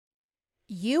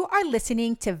You are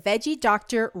listening to Veggie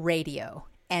Doctor Radio,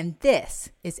 and this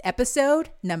is episode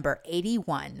number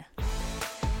 81.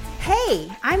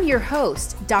 Hey, I'm your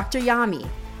host, Dr. Yami.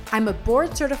 I'm a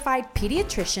board-certified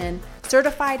pediatrician,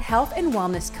 certified health and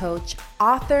wellness coach,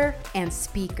 author, and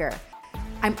speaker.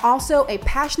 I'm also a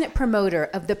passionate promoter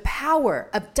of the power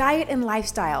of diet and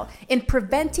lifestyle in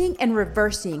preventing and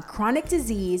reversing chronic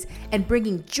disease and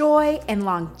bringing joy and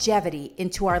longevity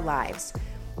into our lives.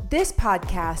 This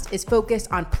podcast is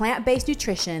focused on plant-based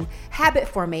nutrition, habit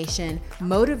formation,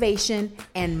 motivation,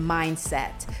 and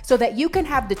mindset so that you can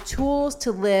have the tools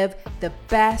to live the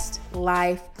best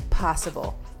life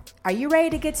possible. Are you ready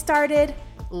to get started?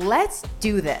 Let's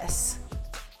do this.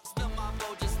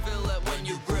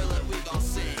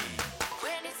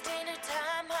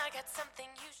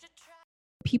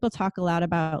 People talk a lot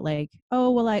about like,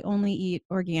 oh, well, I only eat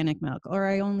organic milk, or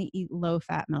I only eat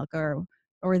low-fat milk,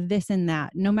 or this and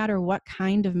that. No matter what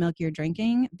kind of milk you're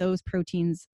drinking, those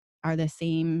proteins are the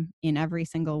same in every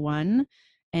single one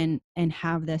and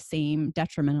have the same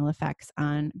detrimental effects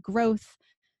on growth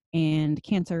and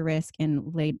cancer risk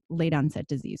and late onset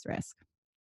disease risk.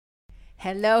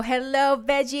 Hello,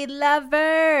 veggie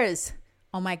lovers.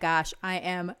 Oh my gosh, I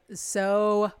am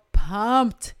so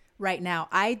pumped right now.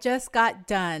 I just got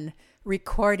done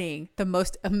recording the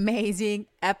most amazing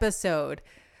episode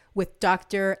with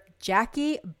Dr.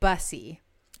 Jackie Busse,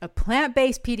 a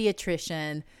plant-based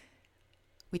pediatrician.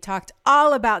 We talked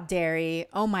all about dairy.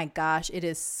 Oh my gosh, it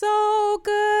is so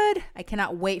good. I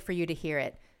cannot wait for you to hear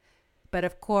it. But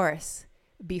of course,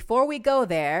 before we go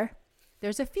there,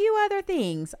 there's a few other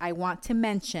things I want to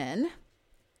mention.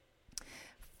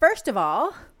 First of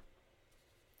all,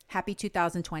 happy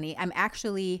 2020. I'm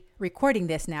actually recording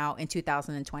this now in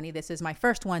 2020. This is my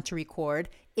first one to record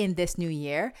in this new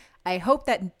year. I hope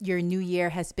that your new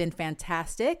year has been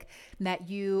fantastic, that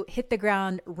you hit the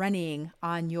ground running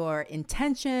on your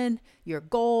intention, your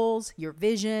goals, your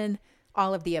vision,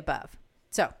 all of the above.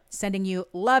 So, sending you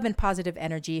love and positive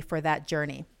energy for that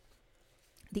journey.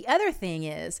 The other thing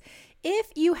is, if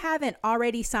you haven't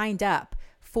already signed up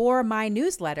for my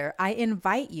newsletter, I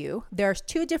invite you. There's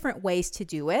two different ways to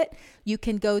do it. You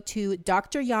can go to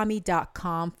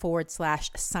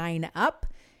dryami.com/sign up,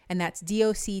 and that's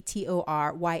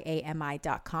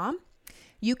DOCTORYAMI.com.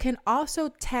 You can also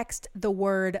text the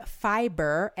word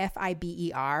fiber,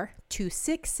 FIBER, to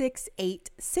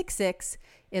 66866.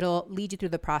 It'll lead you through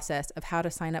the process of how to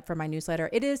sign up for my newsletter.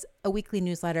 It is a weekly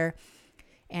newsletter,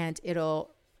 and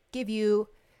it'll give you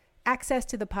access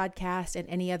to the podcast and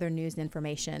any other news and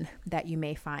information that you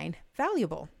may find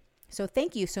valuable. So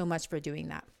thank you so much for doing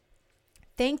that.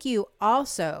 Thank you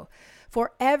also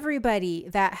for everybody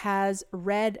that has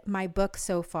read my book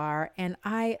so far. And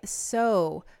I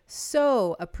so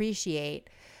appreciate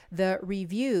the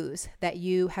reviews that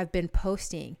you have been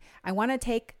posting. I want to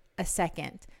take a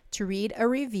second to read a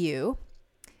review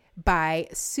by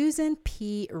Susan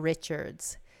P.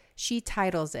 Richards. She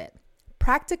titles it,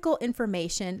 "Practical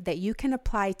information that you can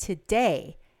apply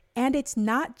today, and it's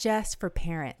not just for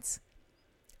parents."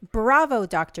 Bravo,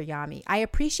 Dr. Yami. I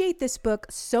appreciate this book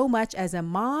so much as a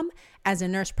mom, as a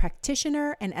nurse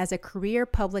practitioner, and as a career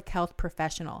public health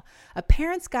professional. A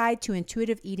Parent's Guide to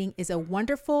Intuitive Eating is a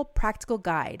wonderful, practical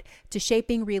guide to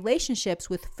shaping relationships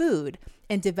with food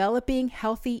and developing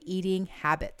healthy eating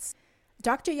habits.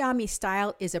 Dr. Yami's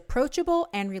style is approachable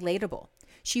and relatable.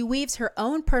 She weaves her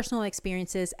own personal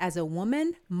experiences as a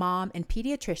woman, mom, and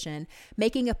pediatrician,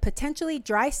 making a potentially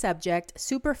dry subject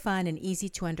super fun and easy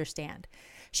to understand.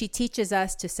 She teaches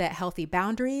us to set healthy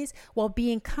boundaries while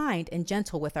being kind and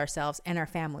gentle with ourselves and our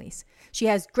families. She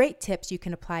has great tips you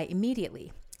can apply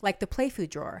immediately, like the play food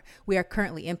drawer we are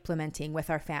currently implementing with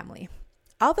our family.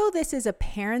 Although this is a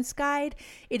parent's guide,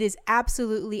 it is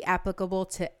absolutely applicable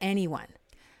to anyone.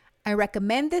 I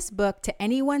recommend this book to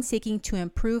anyone seeking to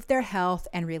improve their health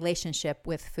and relationship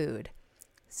with food.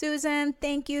 Susan,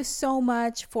 thank you so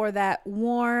much for that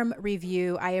warm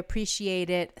review. I appreciate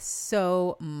it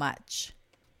so much.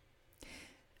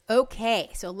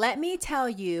 Okay, so let me tell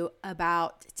you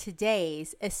about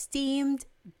today's esteemed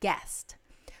guest.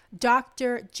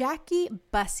 Dr. Jackie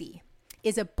Busse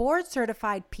is a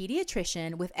board-certified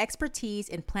pediatrician with expertise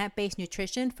in plant-based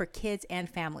nutrition for kids and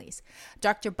families.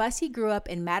 Dr. Busse grew up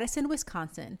in Madison,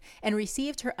 Wisconsin, and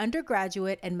received her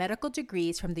undergraduate and medical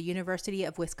degrees from the University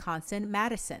of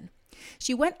Wisconsin-Madison.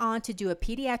 She went on to do a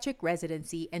pediatric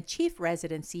residency and chief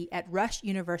residency at Rush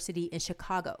University in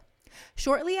Chicago.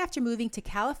 Shortly after moving to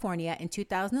California in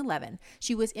 2011,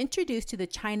 she was introduced to the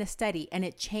China study, and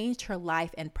it changed her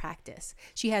life and practice.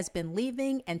 She has been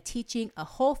living and teaching a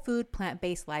whole food,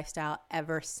 plant-based lifestyle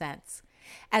ever since.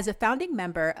 As a founding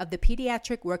member of the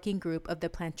Pediatric Working Group of the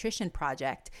Pediatrician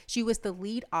Project, she was the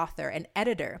lead author and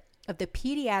editor of the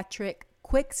Pediatric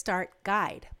Quick Start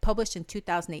Guide, published in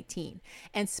 2018,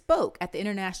 and spoke at the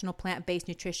International Plant-Based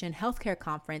Nutrition Healthcare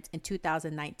Conference in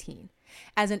 2019.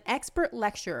 As an expert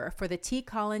lecturer for the T.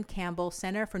 Colin Campbell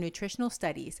Center for Nutritional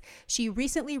Studies, she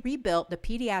recently rebuilt the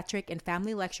pediatric and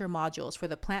family lecture modules for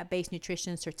the plant-based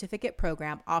nutrition certificate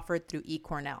program offered through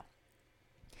eCornell.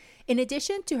 In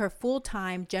addition to her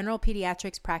full-time general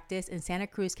pediatrics practice in Santa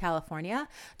Cruz, California,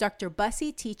 Dr.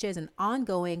 Busse teaches an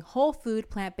ongoing whole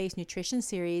food plant-based nutrition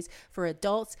series for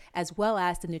adults, as well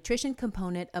as the nutrition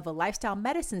component of a lifestyle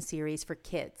medicine series for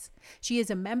kids. She is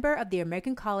a member of the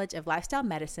American College of Lifestyle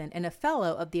Medicine and a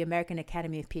fellow of the American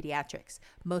Academy of Pediatrics.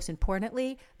 Most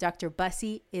importantly, Dr.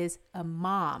 Busse is a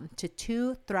mom to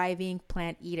 2 thriving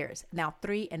plant eaters, now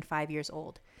 3 and 5 years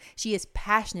old. She is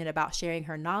passionate about sharing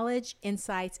her knowledge,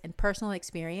 insights, and personal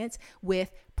experience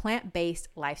with plant-based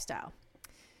lifestyle.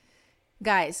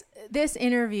 Guys, this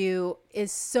interview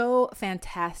is so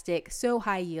fantastic, so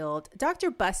high yield.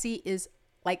 Dr. Busse is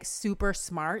like super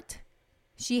smart.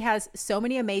 She has so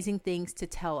many amazing things to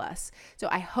tell us. So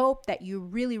I hope that you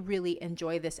really, really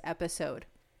enjoy this episode.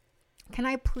 Can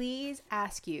I please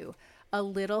ask you a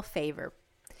little favor?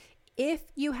 If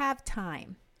you have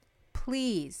time,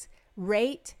 please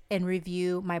rate and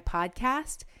review my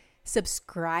podcast,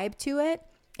 subscribe to it.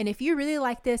 And if you really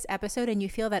like this episode and you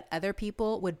feel that other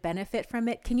people would benefit from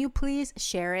it, can you please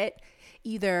share it?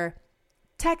 Either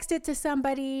text it to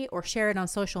somebody or share it on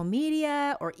social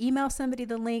media or email somebody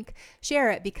the link.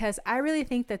 Share it, because I really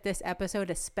think that this episode,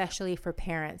 especially for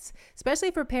parents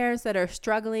that are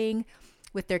struggling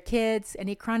with their kids,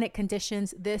 any chronic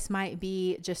conditions, this might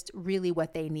be just really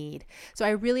what they need. So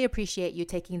I really appreciate you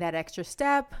taking that extra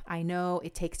step. I know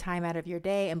it takes time out of your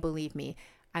day, and believe me,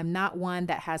 I'm not one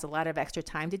that has a lot of extra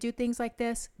time to do things like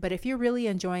this, but if you're really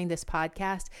enjoying this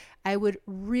podcast, I would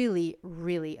really,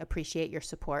 really appreciate your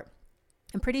support.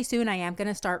 And pretty soon I am going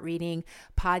to start reading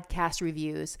podcast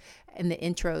reviews and the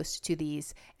intros to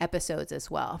these episodes as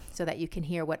well, so that you can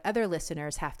hear what other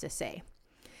listeners have to say.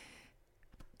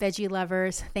 Veggie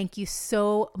lovers, thank you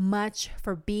so much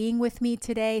for being with me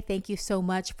today. Thank you so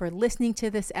much for listening to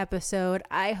this episode.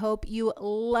 I hope you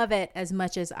love it as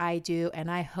much as I do, and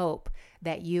I hope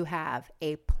that you have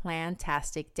a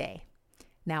plantastic day.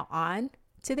 Now on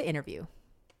to the interview.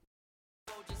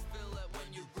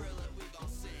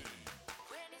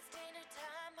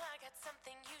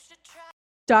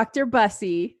 Dr.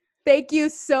 Busse, thank you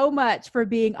so much for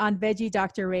being on Veggie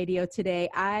Doctor Radio today.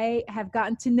 I have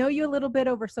gotten to know you a little bit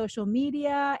over social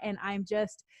media, and I'm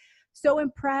just so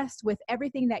impressed with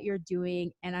everything that you're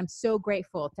doing, and I'm so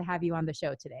grateful to have you on the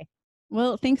show today.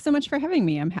 Well, thanks so much for having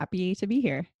me. I'm happy to be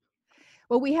here.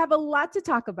 Well, we have a lot to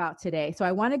talk about today, so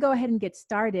I want to go ahead and get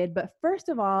started. But first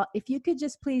of all, if you could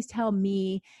just please tell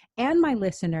me and my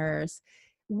listeners,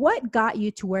 what got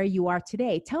you to where you are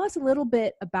today? Tell us a little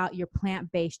bit about your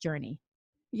plant-based journey.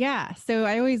 Yeah. So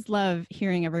I always love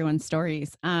hearing everyone's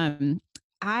stories.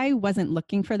 I wasn't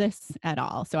looking for this at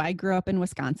all. So I grew up in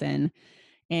Wisconsin,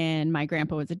 and my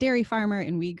grandpa was a dairy farmer,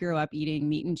 and we grew up eating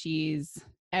meat and cheese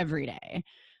every day.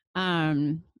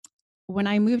 When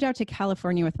I moved out to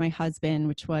California with my husband,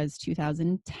 which was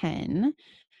 2010,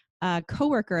 a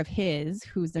coworker of his,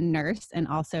 who's a nurse and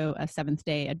also a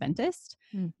Seventh-day Adventist,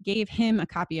 gave him a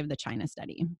copy of the China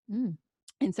study.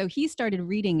 And so he started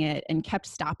reading it and kept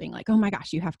stopping, like, oh my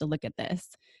gosh, you have to look at this.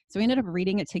 So we ended up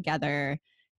reading it together,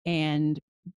 and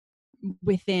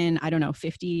within,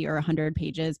 50 or 100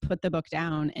 pages, put the book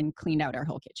down and cleaned out our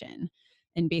whole kitchen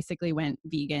and basically went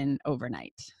vegan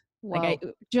overnight. Whoa. Like, I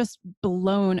just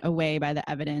blown away by the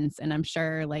evidence. And I'm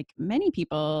sure, like many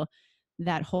people,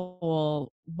 that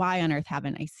whole, why on earth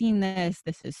haven't I seen this?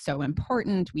 This is so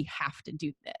important. We have to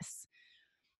do this.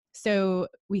 So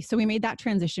we made that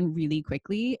transition really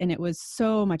quickly, and it was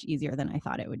so much easier than I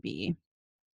thought it would be.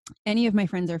 Any of my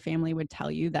friends or family would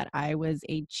tell you that I was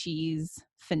a cheese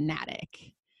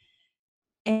fanatic.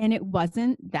 And it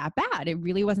wasn't that bad. It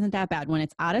really wasn't that bad. When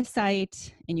it's out of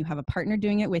sight and you have a partner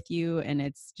doing it with you and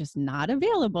it's just not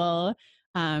available,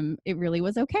 it really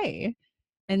was okay.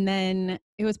 And then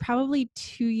it was probably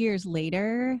 2 years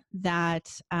later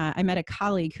that I met a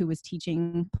colleague who was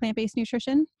teaching plant-based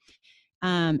nutrition,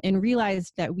 and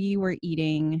realized that we were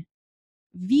eating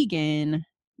vegan,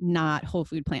 not whole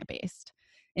food plant-based.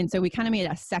 And so we kind of made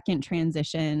a second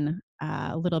transition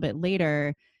a little bit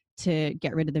later to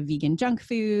get rid of the vegan junk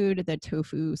food, the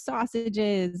tofu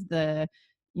sausages, the,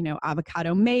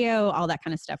 avocado mayo, all that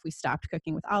kind of stuff. We stopped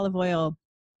cooking with olive oil.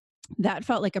 That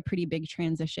felt like a pretty big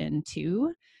transition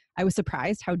too. I was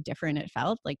surprised how different it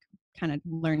felt. Like, kind of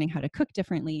learning how to cook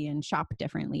differently and shop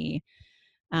differently.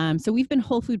 So we've been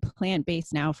whole food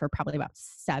plant-based now for probably about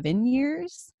 7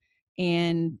 years.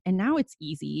 And now it's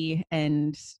easy,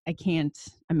 and I can't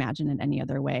imagine it any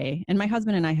other way. And my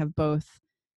husband and I have both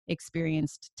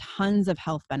experienced tons of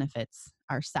health benefits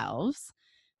ourselves.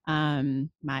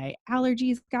 My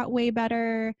allergies got way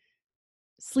better,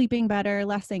 sleeping better,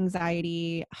 less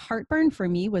anxiety. Heartburn for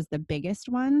me was the biggest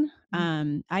one.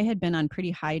 I had been on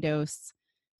pretty high dose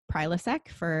Prilosec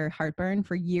for heartburn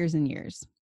for years and years,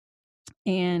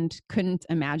 and couldn't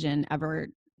imagine ever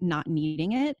not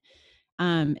needing it.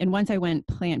 And once I went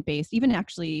plant-based, even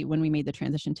actually when we made the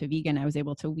transition to vegan, I was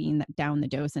able to wean down the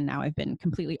dose. And now I've been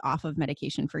completely off of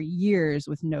medication for years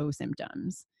with no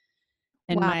symptoms.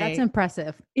 And Wow, that's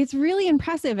impressive. it's really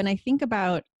impressive. And I think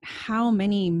about how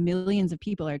many millions of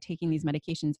people are taking these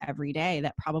medications every day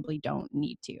that probably don't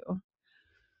need to.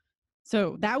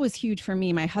 So that was huge for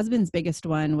me. My husband's biggest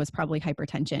one was probably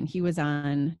hypertension. He was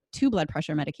on 2 blood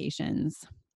pressure medications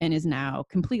and is now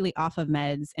completely off of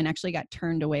meds, and actually got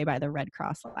turned away by the Red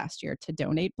Cross last year to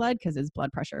donate blood because his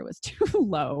blood pressure was too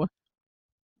low.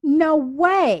 No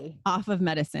way. Off of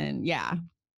medicine. Yeah.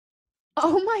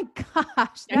 Oh my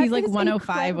gosh. And he's that like is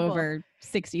 105 incredible. over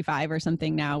 65 or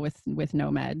something now with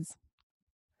no meds.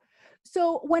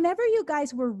 So, whenever you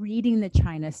guys were reading the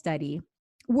China study,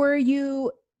 were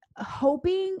you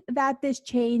hoping that this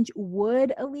change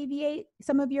would alleviate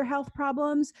some of your health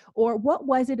problems? Or what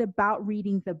was it about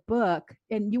reading the book?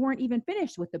 And you weren't even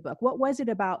finished with the book. What was it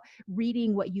about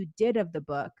reading what you did of the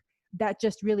book that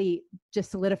just really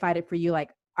just solidified it for you?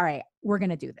 Like, all right, we're going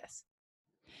to do this.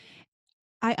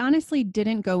 I honestly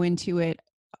didn't go into it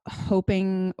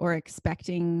hoping or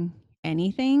expecting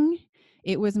anything.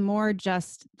 It was more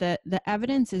just that the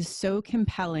evidence is so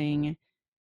compelling,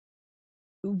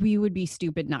 we would be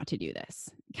stupid not to do this.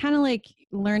 Kind of like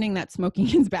learning that smoking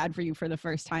is bad for you for the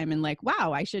first time and like,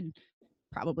 wow, I should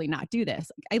probably not do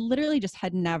this. I literally just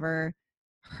had never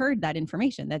heard that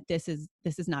information, that this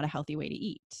is not a healthy way to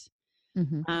eat.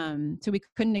 So we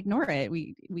couldn't ignore it.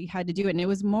 We had to do it. And it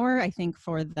was more, I think,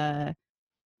 for the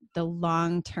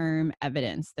long-term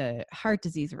evidence, the heart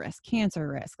disease risk, cancer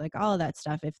risk, like all of that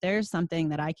stuff. If there's something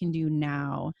that I can do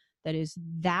now that is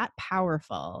that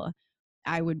powerful,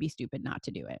 I would be stupid not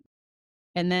to do it.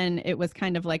 And then it was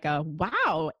kind of like a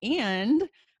wow, and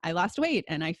I lost weight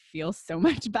and I feel so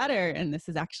much better. And this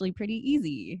is actually pretty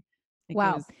easy. Like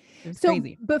Wow. it was So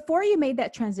crazy. before you made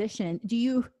that transition, do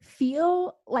you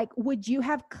feel like, would you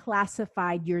have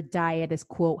classified your diet as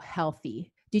quote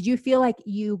healthy? Did you feel like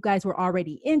you guys were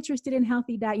already interested in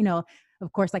healthy diet? You know,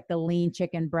 of course, like the lean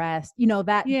chicken breast, you know,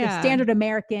 that the Yeah. standard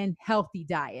American healthy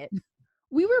diet.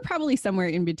 We were probably somewhere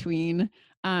in between.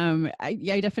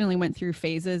 I definitely went through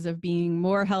phases of being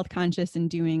more health conscious and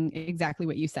doing exactly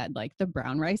what you said, like the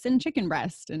brown rice and chicken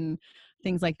breast and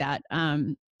things like that.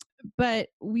 But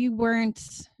we weren't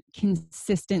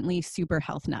consistently super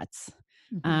health nuts.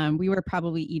 We were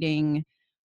probably eating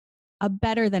a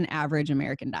better than average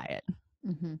American diet.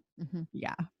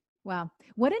 Yeah. Wow.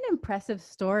 What an impressive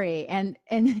story. And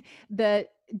the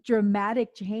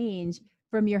dramatic change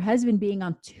from your husband being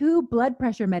on 2 blood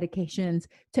pressure medications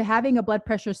to having a blood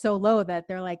pressure so low that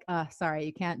they're like, sorry,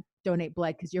 you can't donate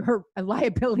blood because you're a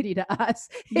liability to us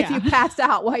if you pass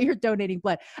out while you're donating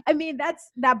blood. I mean,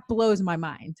 that blows my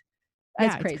mind.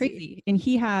 That's It's crazy. And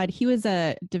he was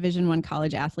a Division I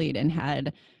college athlete and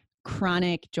had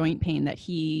chronic joint pain that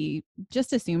he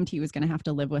just assumed he was going to have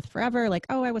to live with forever. Like,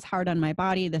 oh, I was hard on my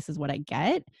body. This is what I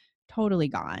get. Totally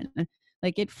gone.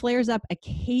 Like it flares up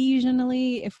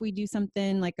occasionally if we do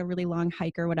something like a really long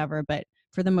hike or whatever. But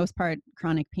for the most part,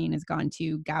 chronic pain is gone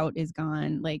too. Gout is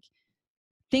gone. Like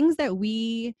things that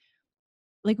we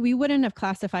wouldn't have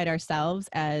classified ourselves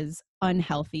as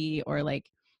unhealthy, or like,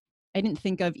 I didn't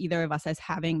think of either of us as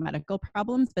having medical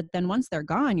problems. But then once they're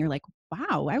gone, you're like,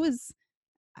 wow, I was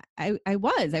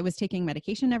taking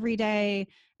medication every day.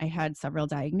 I had several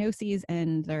diagnoses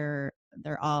and they're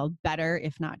all better,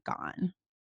 if not gone.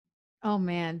 Oh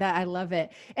man, that I love it.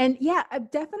 And yeah,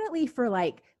 definitely for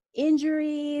like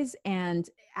injuries and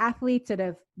athletes that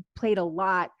have played a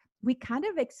lot, we kind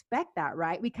of expect that,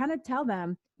 right? We kind of tell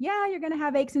them, yeah, you're going to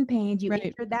have aches and pains. You Right.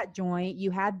 injured that joint, you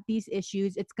had these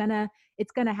issues. It's going to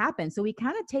happen. So we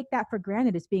kind of take that for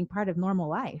granted as being part of normal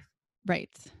life. Right.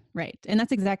 And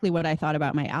that's exactly what I thought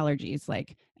about my allergies.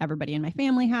 Like everybody in my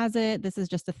family has it. This is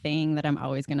just a thing that I'm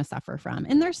always going to suffer from.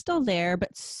 And they're still there,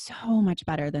 but so much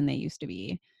better than they used to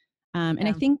be. And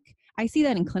I think I see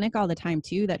that in clinic all the time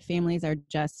too, that families are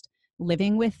just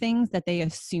living with things that they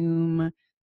assume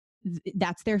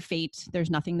that's their fate. There's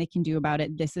nothing they can do about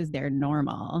it. This is their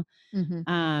normal. Mm-hmm.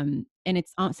 And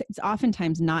it's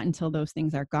oftentimes not until those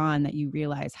things are gone that you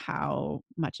realize how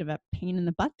much of a pain in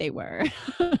the butt they were.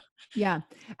 Yeah.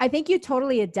 I think you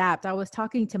totally adapt. I was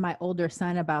talking to my older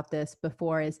son about this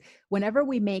before is whenever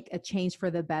we make a change for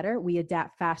the better, we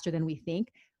adapt faster than we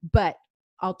think. But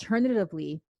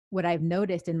alternatively, what I've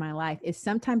noticed in my life is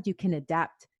sometimes you can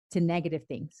adapt to negative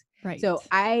things. Right. So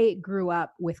I grew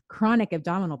up with chronic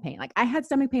abdominal pain. Like I had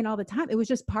stomach pain all the time. It was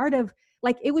just part of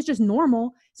like it was just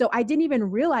normal. So I didn't even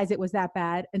realize it was that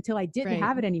bad until I didn't Right.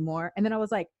 have it anymore. And then I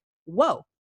was like, whoa,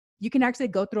 you can actually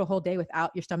go through a whole day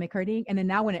without your stomach hurting. And then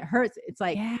now when it hurts, it's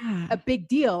like Yeah. a big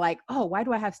deal. Like, oh, why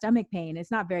do I have stomach pain?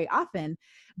 It's not very often.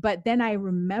 But then I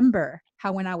remember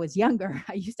how when I was younger,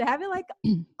 I used to have it like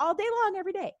all day long,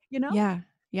 every day, you know? Yeah.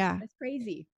 Yeah. That's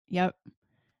crazy. Yep.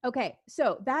 Okay.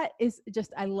 So that is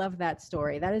just, I love that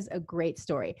story. That is a great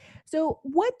story. So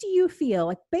what do you feel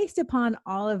like based upon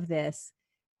all of this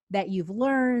that you've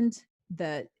learned,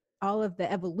 all of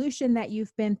the evolution that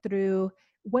you've been through?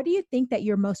 What do you think that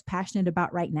you're most passionate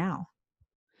about right now?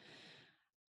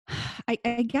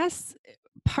 I guess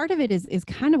part of it is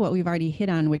kind of what we've already hit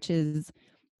on, which is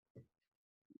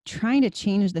trying to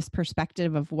change this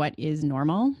perspective of what is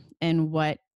normal and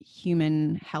what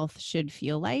human health should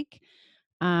feel like.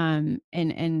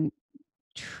 And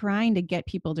trying to get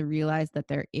people to realize that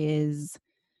there is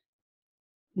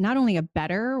not only a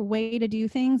better way to do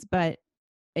things, but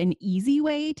an easy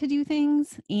way to do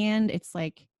things. And it's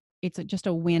like, just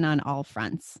a win on all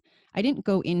fronts. I didn't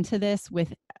go into this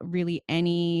with really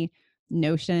any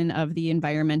notion of the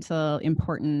environmental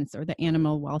importance or the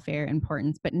animal welfare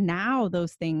importance, but now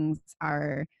those things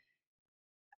are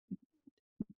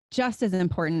just as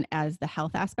important as the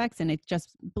health aspects. And it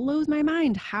just blows my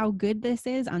mind how good this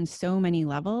is on so many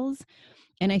levels.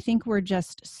 And I think we're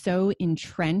just so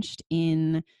entrenched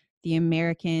in the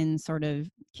American sort of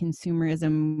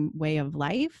consumerism way of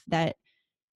life that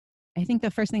I think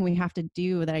the first thing we have to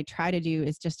do, that I try to do,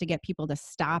 is just to get people to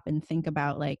stop and think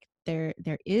about like there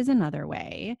is another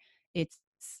way. It's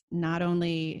not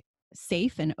only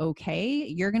safe and okay,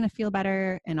 you're going to feel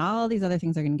better, and all these other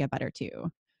things are going to get better too.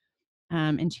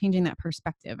 And changing that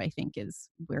perspective, I think, is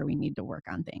where we need to work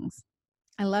on things.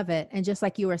 I love it. And just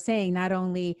like you were saying, not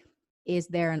only is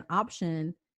there an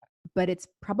option, but it's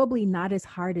probably not as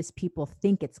hard as people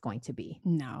think it's going to be,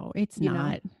 No, it's you know?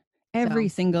 not. Every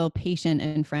So single patient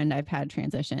and friend I've had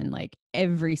transition, like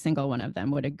every single one of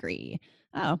them would agree,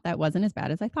 oh, that wasn't as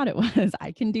bad as I thought it was.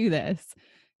 I can do this.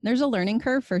 There's a learning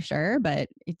curve for sure, but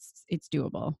it's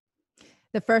doable.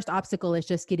 the first obstacle is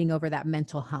just getting over that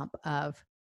mental hump of,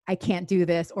 I can't do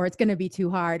this, or it's going to be too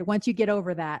hard. Once you get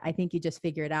over that, I think you just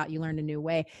figure it out. You learn a new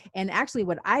way. And actually,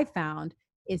 what I found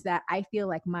is that I feel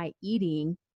like my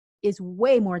eating is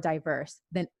way more diverse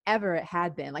than ever it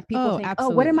had been. Like people Oh, think, oh,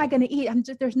 what am I absolutely. going to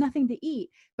eat? There's nothing to eat.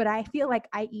 But I feel like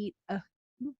I eat a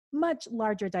much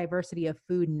larger diversity of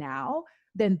food now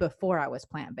than before I was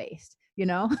plant-based, you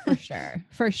know? For sure.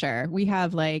 For sure. We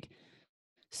have like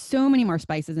so many more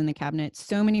spices in the cabinet,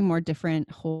 so many more different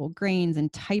whole grains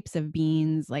and types of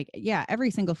beans. Like, yeah,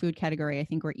 every single food category, I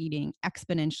think we're eating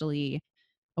exponentially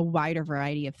a wider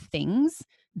variety of things.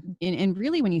 And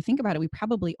really, when you think about it, we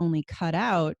probably only cut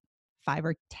out 5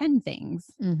 or 10 things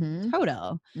Mm-hmm.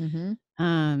 total. Mm-hmm.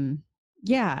 Um,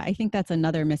 yeah, I think that's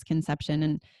another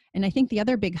misconception. And I think the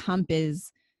other big hump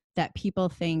is that people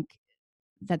think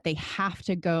that they have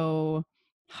to go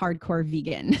hardcore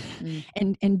vegan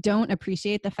Mm. and don't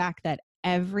appreciate the fact that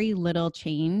every little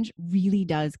change really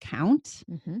does count,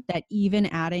 Mm-hmm. that even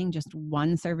adding just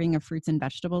one serving of fruits and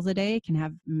vegetables a day can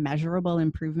have measurable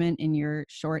improvement in your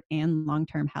short and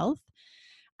long-term health.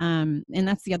 And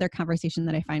that's the other conversation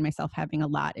that I find myself having a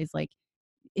lot is like,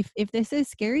 if this is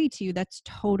scary to you, that's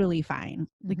totally fine.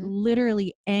 Like Mm-hmm.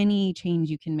 literally any change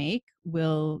you can make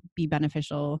will be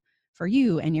beneficial for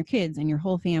you and your kids and your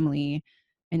whole family.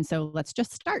 And so let's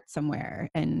just start somewhere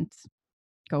and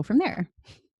go from there.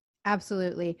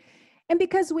 Absolutely. And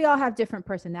because we all have different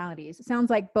personalities, it sounds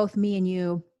like both me and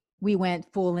you, we went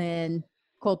full in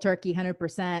cold turkey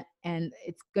 100%, and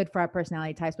it's good for our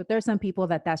personality types. But there's some people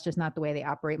that's just not the way they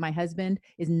operate. My husband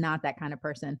is not that kind of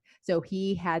person. So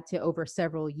he had to, over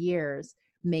several years,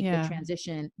 make the Yeah.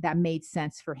 transition that made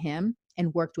sense for him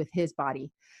and worked with his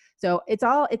body. So it's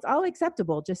all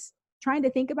acceptable. Just trying to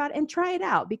think about it and try it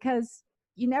out, because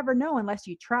you never know unless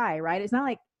you try, right? It's not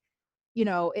like,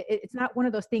 it's not one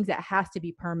of those things that has to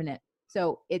be permanent.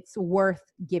 So it's worth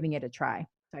giving it a try.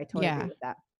 So I totally agree Yeah, with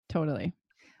that. totally.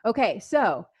 Okay.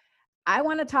 So I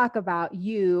want to talk about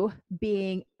you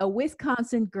being a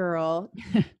Wisconsin girl,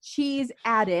 cheese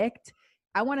addict,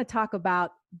 I want to talk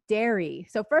about dairy.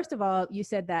 So first of all, you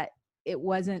said that it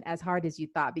wasn't as hard as you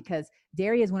thought, because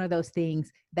dairy is one of those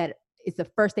things that is the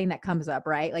first thing that comes up,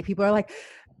 right? Like people are like,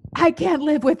 I can't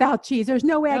live without cheese. There's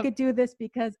no way I Yep. could do this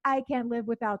because I can't live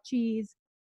without cheese.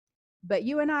 But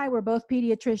you and I were both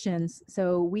pediatricians,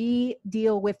 so we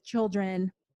deal with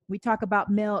children. We talk about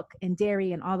milk and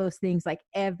dairy and all those things like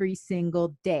every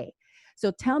single day. So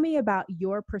tell me about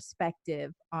your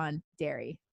perspective on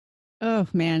dairy. Oh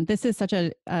man, this is such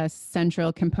a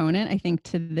central component, I think,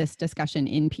 to this discussion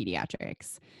in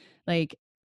pediatrics. Like,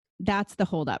 that's the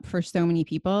holdup for so many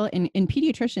people, and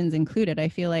pediatricians included. I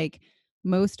feel like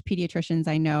most pediatricians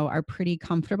I know are pretty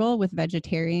comfortable with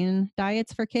vegetarian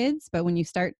diets for kids, but when you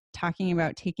start talking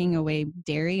about taking away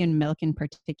dairy and milk in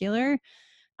particular,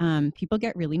 people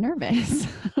get really nervous.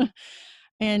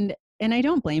 and I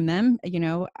don't blame them.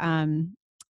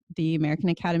 The American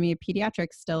Academy of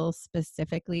Pediatrics still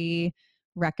specifically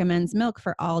recommends milk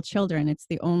for all children. It's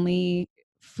the only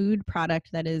food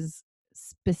product that is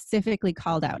specifically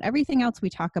called out. Everything else we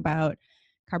talk about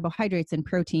carbohydrates and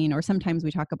protein, or sometimes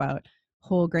we talk about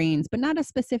whole grains, but not a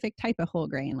specific type of whole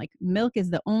grain. Like milk is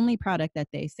the only product that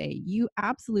they say you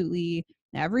absolutely,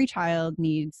 every child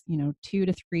needs, 2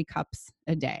 to 3 cups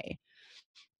a day.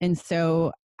 And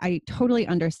so I totally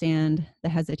understand the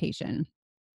hesitation.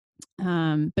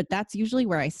 But that's usually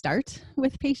where I start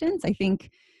with patients. I think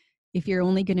if you're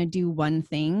only going to do one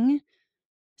thing,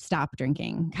 stop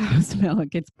drinking cow's milk.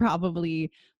 It's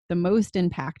probably the most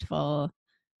impactful,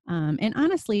 and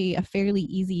honestly, a fairly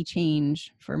easy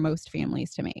change for most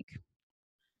families to make.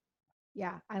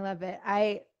 Yeah, I love it.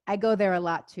 I go there a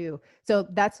lot too. So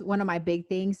that's one of my big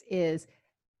things is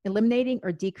eliminating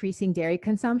or decreasing dairy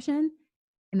consumption.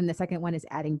 And then the second one is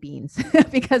adding beans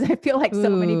because I feel like so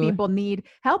many Ooh, people need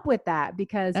help with that,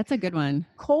 because that's a good one.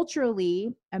 culturally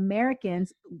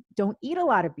Americans don't eat a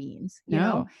lot of beans,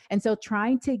 No, And so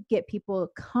trying to get people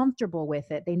comfortable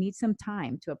with it, they need some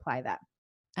time to apply that.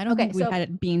 I don't Okay, think we so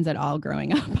had beans at all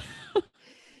growing up.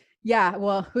 yeah,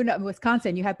 well, who knows?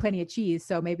 Wisconsin, you had plenty of cheese,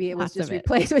 so maybe it was Lots just of it.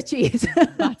 replaced with cheese.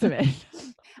 Lots of it.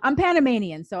 I'm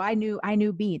Panamanian, so I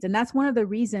knew beans, and that's one of the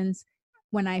reasons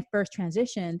when I first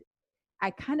transitioned, I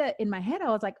kind of in my head I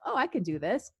was like, oh, I can do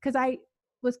this because I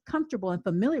was comfortable and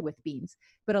familiar with beans.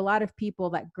 But a lot of people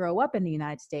that grow up in the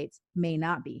United States may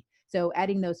not be. So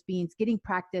adding those beans, getting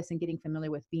practice and getting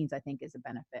familiar with beans, I think is a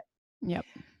benefit. Yep.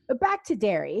 But back to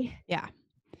dairy, Yeah.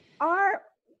 are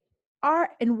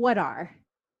and what are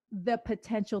the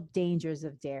potential dangers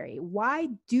of dairy? Why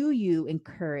do you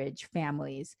encourage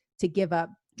families to give up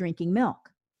drinking milk?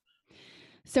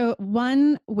 So,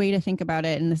 one way to think about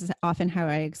it, and this is often how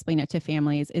I explain it to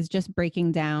families, is just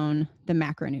breaking down the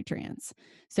macronutrients.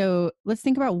 So, let's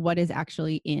think about what is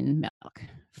actually in milk.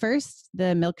 First,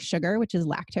 the milk sugar, which is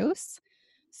lactose.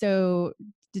 So,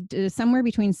 somewhere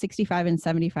between 65 and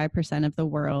 75% of the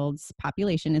world's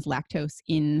population is lactose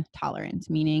intolerant,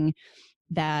 meaning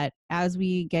that as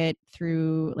we get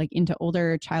through like into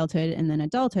older childhood and then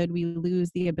adulthood, we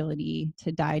lose the ability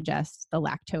to digest the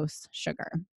lactose sugar.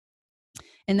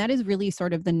 And that is really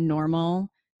sort of the normal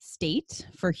state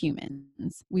for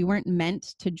humans. We weren't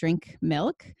meant to drink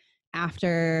milk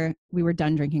after we were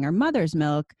done drinking our mother's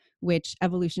milk, which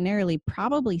evolutionarily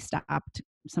probably stopped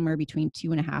somewhere between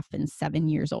 2.5 and 7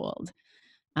 years old.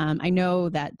 I know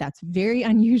that that's very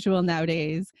unusual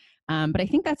nowadays, but I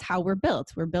think that's how we're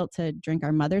built. We're built to drink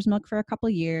our mother's milk for a couple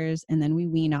of years, and then we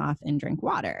wean off and drink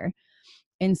water.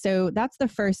 And so that's the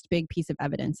first big piece of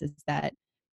evidence, is that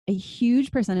a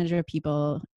huge percentage of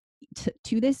people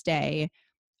to this day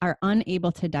are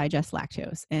unable to digest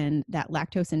lactose. And that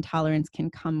lactose intolerance can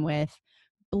come with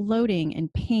bloating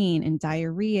and pain and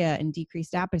diarrhea and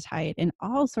decreased appetite and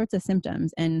all sorts of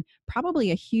symptoms. And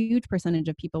probably a huge percentage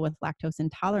of people with lactose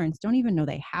intolerance don't even know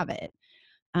they have it.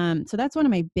 So that's one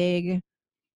of my big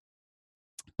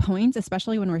points,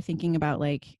 especially when we're thinking about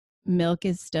like milk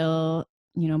is still,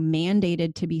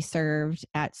 mandated to be served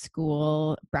at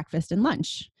school breakfast and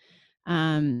lunch.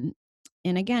 Um,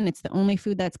 and again, it's the only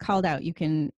food that's called out. You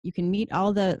can meet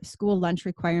all the school lunch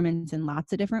requirements in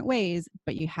lots of different ways,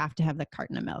 but you have to have the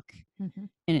carton of milk. Mm-hmm.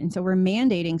 And so we're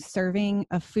mandating serving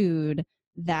a food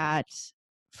that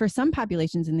for some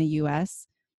populations in the US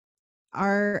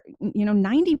are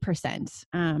 90%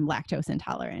 lactose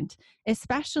intolerant,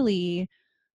 especially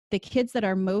the kids that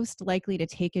are most likely to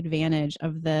take advantage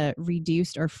of the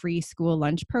reduced or free school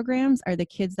lunch programs are the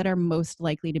kids that are most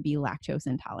likely to be lactose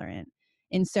intolerant.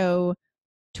 And so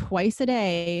twice a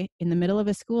day in the middle of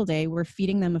a school day, we're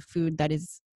feeding them a food that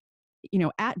is,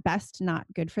 at best not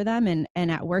good for them, and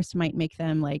at worst might make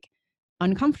them like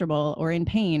uncomfortable or in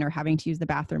pain or having to use the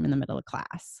bathroom in the middle of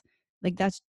class. Like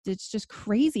that's it's just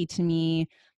crazy to me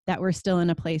that we're still in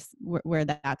a place where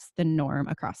that's the norm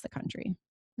across the country.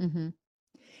 Mm-hmm.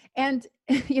 And,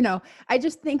 I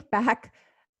just think back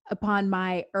upon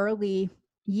my early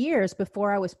years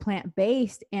before I was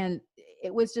plant-based, and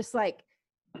it was just like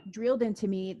drilled into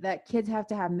me that kids have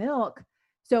to have milk.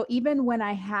 So even when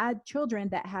I had children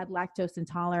that had lactose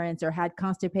intolerance or had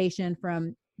constipation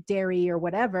from dairy or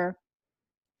whatever,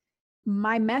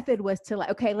 my method was to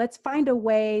okay, let's find a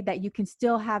way that you can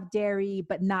still have dairy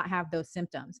but not have those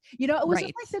symptoms. It was just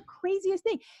Right. like the craziest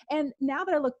thing. And now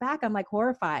that I look back, I'm like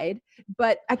horrified,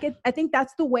 but I think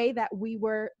that's the way that we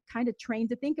were kind of trained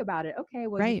to think about it. Okay,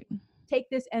 well, you Right. take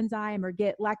this enzyme or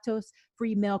get lactose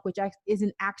free milk, which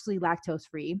isn't actually lactose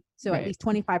free. So at Right. least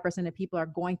 25% of people are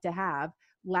going to have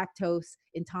lactose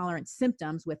intolerant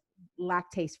symptoms with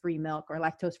lactase free milk or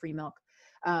lactose free milk.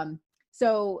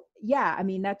 So yeah, I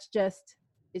mean, it's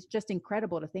just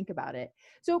incredible to think about it.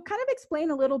 So kind of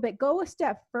explain a little bit, go a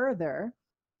step further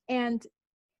and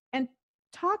and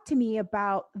talk to me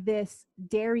about this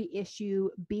dairy issue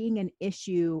being an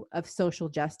issue of social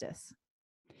justice.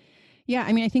 Yeah,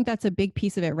 I mean, I think that's a big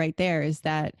piece of it right there, is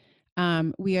that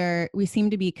we seem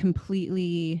to be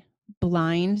completely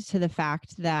blind to the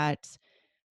fact that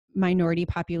minority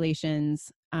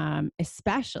populations,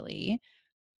 especially,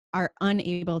 are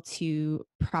unable to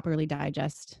properly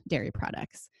digest dairy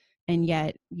products. And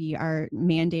yet we are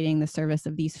mandating the service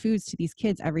of these foods to these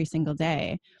kids every single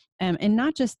day. And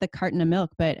not just the carton of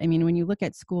milk, but I mean, when you look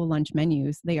at school lunch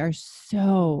menus, they are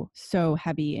so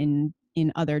heavy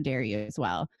in other dairy as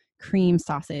well. Cream,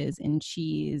 sauces, and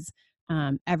cheese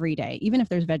every day. Even if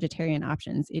there's vegetarian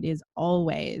options, it is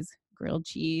always grilled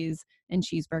cheese and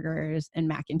cheeseburgers and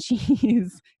mac and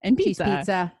cheese and Cheese pizza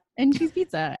pizza. and cheese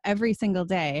pizza every single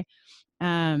day.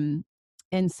 And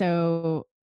so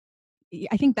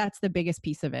I think that's the biggest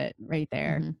piece of it right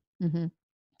there. Mm-hmm. Mm-hmm.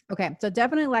 Okay, so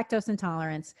definitely lactose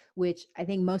intolerance, which I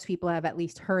think most people have at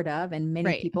least heard of and many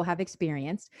Right. people have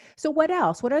experienced. So what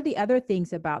else? What are the other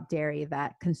things about dairy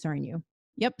that concern you?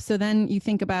 Yep. So then you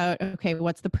think about, okay,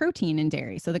 what's the protein in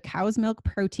dairy? So the cow's milk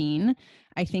protein,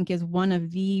 I think, is one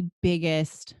of the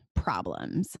biggest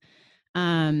problems,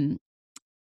 um,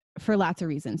 for lots of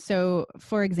reasons. So,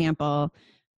 for example,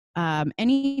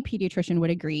 any pediatrician would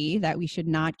agree that we should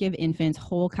not give infants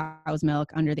whole cow's milk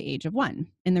under the age of 1.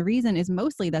 And the reason is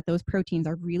mostly that those proteins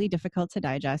are really difficult to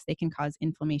digest. They can cause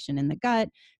inflammation in the gut.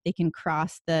 They can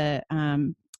cross the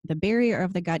barrier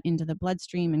of the gut into the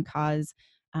bloodstream and cause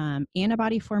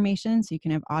antibody formation. So you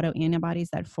can have autoantibodies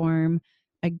that form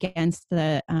against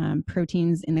the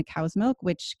proteins in the cow's milk,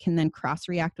 which can then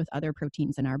cross-react with other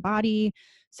proteins in our body.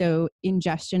 So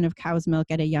ingestion of cow's milk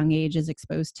at a young age is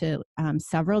exposed to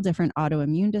several different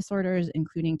autoimmune disorders,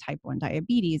 including type 1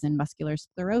 diabetes and muscular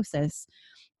sclerosis,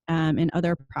 and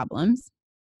other problems.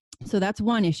 So that's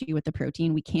one issue with the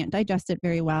protein. We can't digest it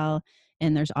very well,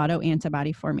 and there's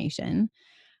autoantibody formation.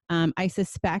 I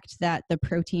suspect that the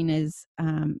protein is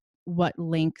what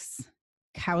links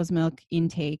cow's milk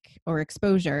intake or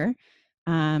exposure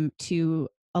to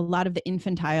a lot of the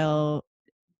infantile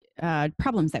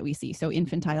problems that we see. So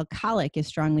infantile colic is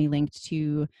strongly linked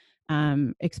to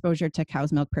exposure to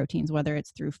cow's milk proteins, whether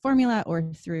it's through formula or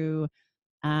through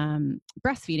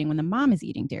breastfeeding when the mom is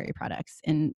eating dairy products.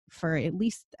 And for at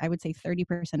least, I would say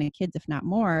 30% of kids, if not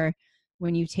more,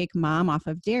 when you take mom off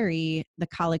of dairy, the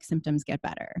colic symptoms get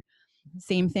better.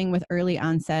 Same thing with early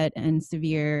onset and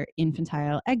severe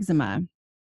infantile eczema.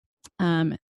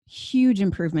 Huge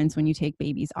improvements when you take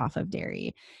babies off of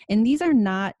dairy. And these are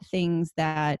not things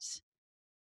that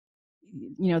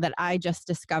that I just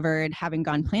discovered having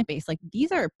gone plant-based. Like,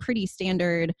 these are pretty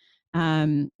standard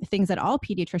things that all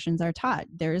pediatricians are taught.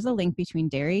 There is a link between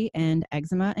dairy and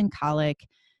eczema and colic,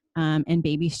 and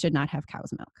babies should not have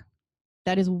cow's milk.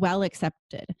 That is well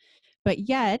accepted. But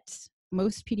yet,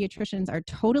 most pediatricians are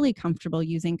totally comfortable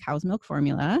using cow's milk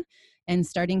formula and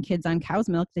starting kids on cow's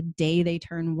milk the day they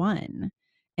turn 1.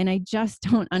 And I just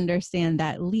don't understand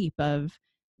that leap of,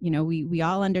 we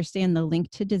all understand the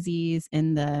link to disease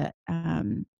and the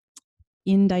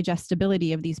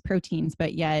indigestibility of these proteins,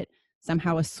 but yet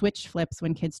somehow a switch flips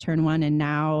when kids turn 1, and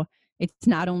now it's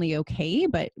not only okay,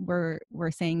 but we're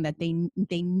saying that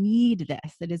they need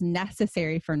this. It is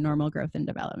necessary for normal growth and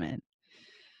development.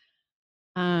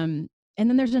 And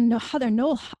then there's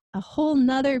a whole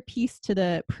nother piece to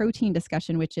the protein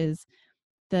discussion, which is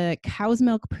the cow's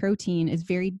milk protein is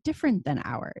very different than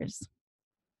ours.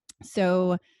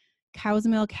 So cow's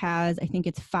milk has, I think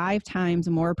it's 5 times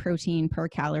more protein per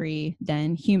calorie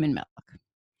than human milk,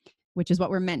 which is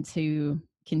what we're meant to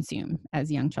consume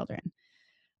as young children.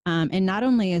 And not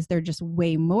only is there just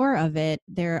way more of it,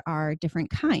 there are different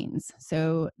kinds.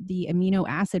 So the amino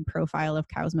acid profile of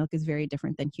cow's milk is very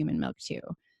different than human milk too.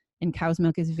 And cow's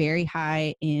milk is very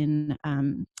high in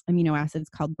amino acids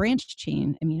called branched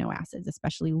chain amino acids,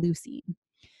 especially leucine.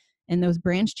 And those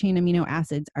branched chain amino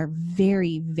acids are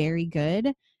very, very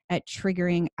good at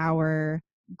triggering our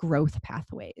growth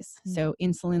pathways. So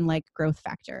insulin like growth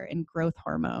factor and growth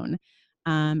hormone,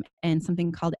 and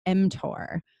something called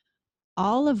mTOR,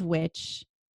 all of which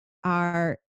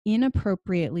are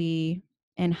inappropriately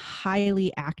and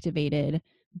highly activated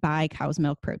by cow's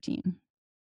milk protein.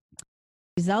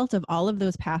 The result of all of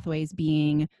those pathways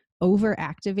being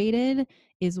overactivated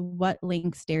is what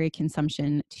links dairy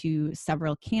consumption to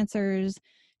several cancers,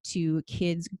 to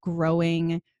kids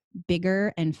growing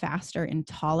bigger and faster and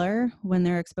taller when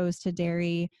they're exposed to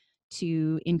dairy,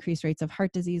 to increased rates of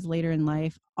heart disease later in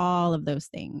life, all of those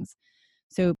things.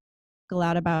 So a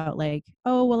lot about like,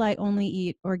 oh, well, I only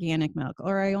eat organic milk,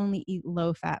 or I only eat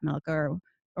low fat milk, or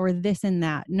this and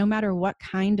that. No matter what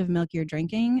kind of milk you're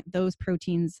drinking, those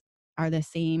proteins are the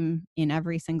same in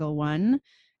every single one,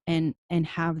 and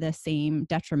have the same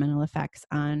detrimental effects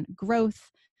on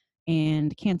growth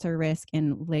and cancer risk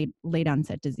and late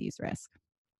onset disease risk.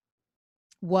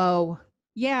 Whoa.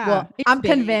 Yeah. Well, I'm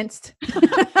big. convinced. We could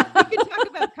talk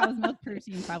about cow's milk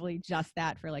protein, probably just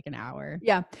that, for like an hour.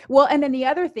 Yeah. Well, and then the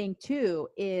other thing too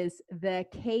is the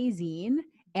casein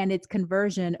and its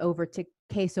conversion over to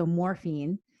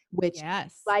casomorphine, which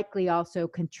likely also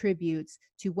contributes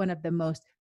to one of the most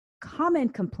common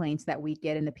complaints that we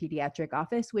get in the pediatric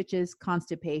office, which is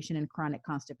constipation and chronic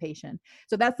constipation.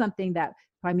 So that's something that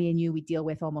probably me and you, we deal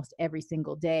with almost every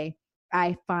single day.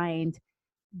 I find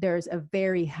there's a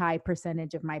very high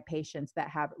percentage of my patients that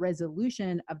have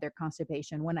resolution of their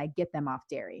constipation when I get them off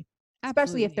dairy,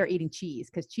 especially if they're eating cheese,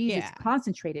 because cheese is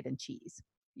concentrated in cheese.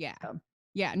 Yeah. So.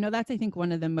 Yeah. No, that's, I think,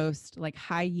 one of the most like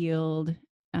high yield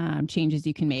changes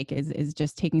you can make is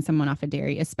just taking someone off of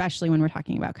dairy, especially when we're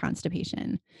talking about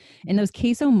constipation. And those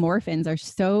casomorphins are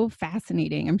so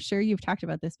fascinating. I'm sure you've talked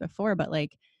about this before, but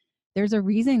like there's a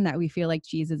reason that we feel like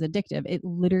cheese is addictive. It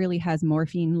literally has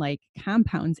morphine like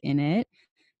compounds in it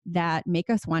that make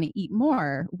us want to eat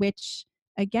more, which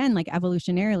again, like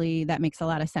evolutionarily, that makes a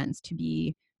lot of sense. To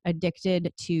be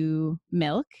addicted to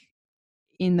milk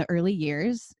in the early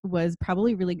years was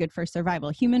probably really good for survival.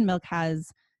 Human milk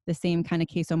has the same kind of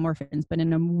casomorphins, but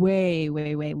in a way,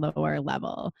 way, way lower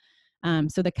level.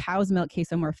 So the cow's milk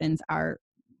casomorphins are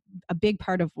a big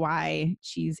part of why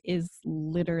cheese is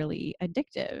literally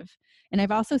addictive. And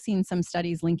I've also seen some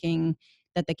studies linking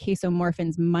that the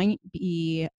casomorphins might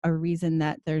be a reason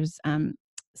that there's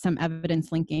some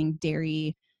evidence linking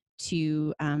dairy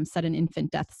to sudden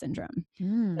infant death syndrome.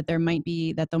 That there might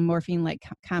be, that the morphine-like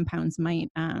compounds might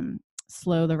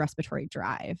slow the respiratory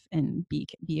drive and be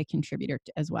a contributor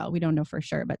as well. We don't know for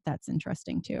sure, but that's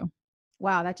interesting too.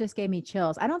 Wow, that just gave me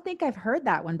chills. I don't think I've heard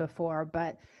that one before,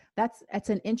 but that's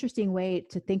an interesting way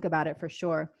to think about it for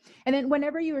sure. And then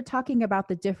whenever you were talking about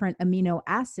the different amino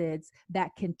acids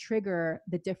that can trigger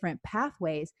the different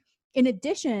pathways, in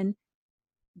addition,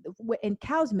 in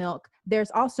cow's milk,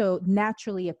 there's also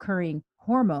naturally occurring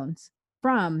hormones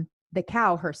from the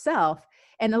cow herself.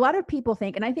 And a lot of people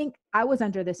think, and I think I was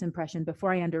under this impression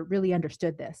before I really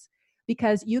understood this,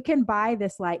 because you can buy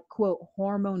this like quote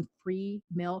hormone-free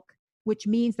milk, which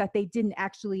means that they didn't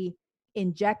actually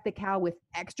inject the cow with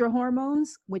extra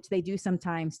hormones, which they do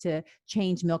sometimes to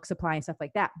change milk supply and stuff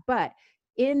like that. But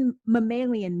in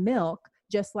mammalian milk,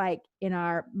 just like in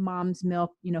our mom's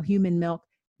milk, human milk,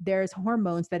 there's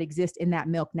hormones that exist in that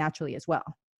milk naturally as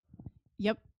well.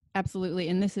 Yep, absolutely.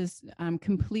 And this is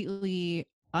completely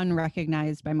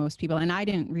unrecognized by most people. And I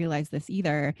didn't realize this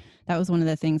either. That was one of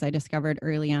the things I discovered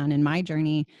early on in my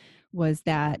journey, was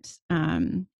that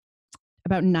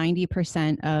about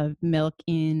 90% of milk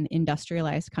in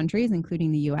industrialized countries,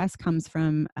 including the US, comes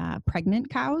from pregnant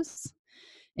cows.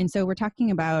 And so we're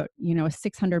talking about, a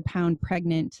 600-pound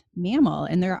pregnant mammal.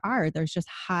 And there's just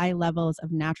high levels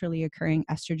of naturally occurring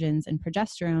estrogens and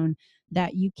progesterone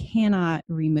that you cannot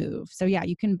remove. So yeah,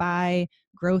 you can buy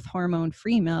growth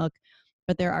hormone-free milk,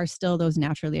 but there are still those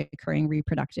naturally occurring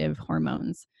reproductive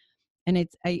hormones. And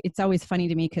it's always funny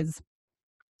to me because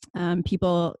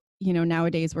people,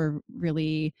 nowadays we're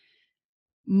really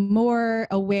more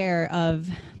aware of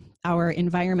our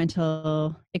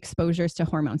environmental exposures to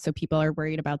hormones. So people are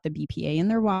worried about the BPA in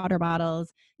their water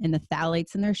bottles and the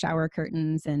phthalates in their shower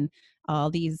curtains and all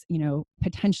these,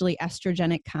 potentially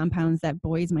estrogenic compounds that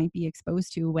boys might be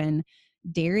exposed to, when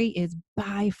dairy is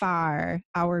by far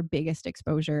our biggest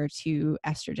exposure to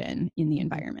estrogen in the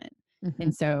environment. Mm-hmm.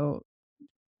 And so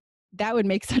that would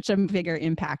make such a bigger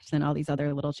impact than all these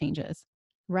other little changes.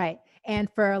 Right. And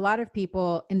for a lot of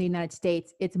people in the United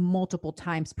States, it's multiple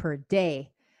times per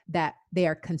day that they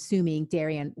are consuming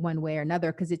dairy in one way or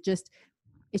another because it's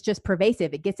just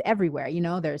pervasive. It gets everywhere.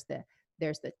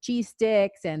 There's the cheese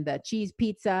sticks and the cheese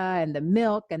pizza and the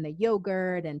milk and the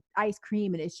yogurt and ice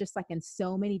cream. And it's just like in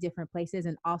so many different places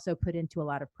and also put into a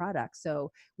lot of products.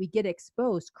 So we get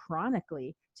exposed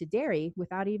chronically to dairy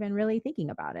without even really thinking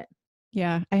about it.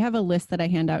 Yeah. I have a list that I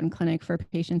hand out in clinic for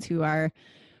patients who are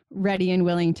ready and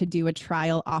willing to do a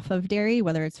trial off of dairy,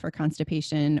 whether it's for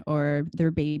constipation or their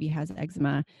baby has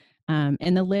eczema.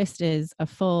 And the list is a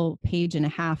full page and a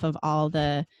half of all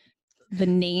the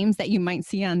names that you might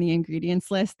see on the ingredients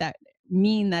list that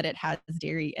mean that it has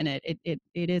dairy in it. It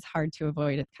is hard to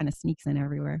avoid. It kind of sneaks in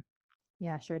everywhere.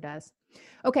 Yeah, sure does.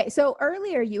 Okay. So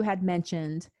earlier you had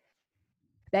mentioned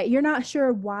that you're not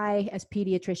sure why, as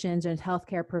pediatricians and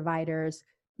healthcare providers,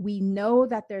 we know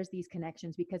that there's these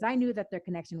connections, because I knew that their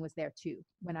connection was there too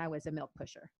when I was a milk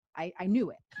pusher. I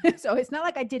knew it. So it's not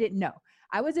like I didn't know.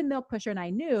 I was a milk pusher and I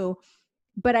knew,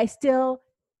 but I still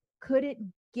couldn't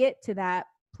get to that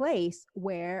place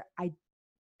where I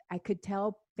could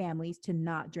tell families to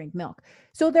not drink milk.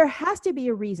 So there has to be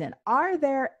a reason. Are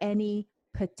there any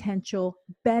potential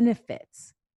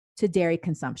benefits to dairy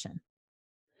consumption?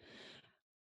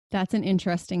 That's an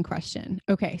interesting question.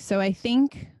 Okay, so I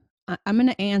think I'm going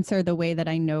to answer the way that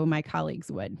I know my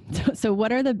colleagues would. So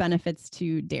what are the benefits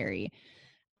to dairy?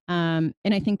 And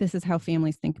I think this is how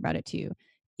families think about it too.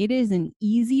 It is an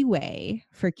easy way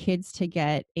for kids to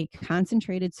get a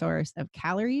concentrated source of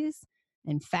calories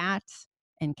and fat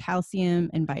and calcium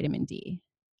and vitamin D.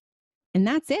 And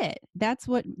that's it. That's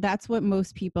what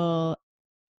most people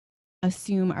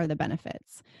assume are the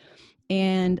benefits.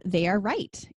 And they are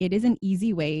right. It is an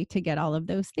easy way to get all of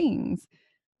those things.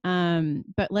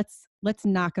 But let's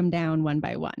knock them down one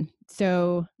by one.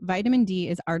 So vitamin D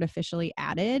is artificially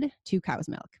added to cow's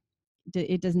milk.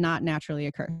 It does not naturally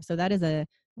occur. So that is a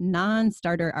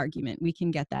non-starter argument. We can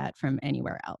get that from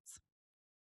anywhere else.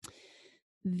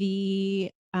 The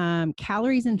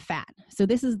calories and fat. So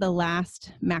this is the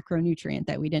last macronutrient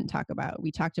that we didn't talk about.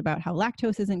 We talked about how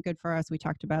lactose isn't good for us. We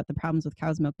talked about the problems with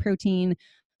cow's milk protein.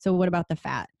 So what about the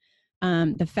fat?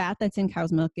 The fat that's in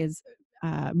cow's milk is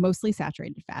mostly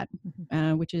saturated fat,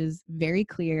 which is very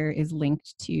clear is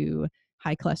linked to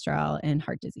high cholesterol and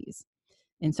heart disease.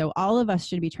 And so all of us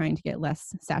should be trying to get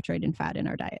less saturated fat in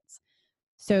our diets.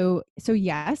 So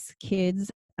yes,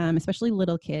 kids, especially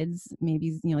little kids,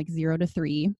 maybe like 0 to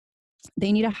 3,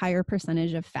 they need a higher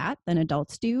percentage of fat than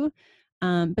adults do.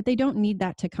 But they don't need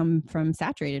that to come from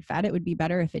saturated fat. It would be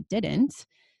better if it didn't.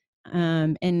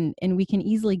 And we can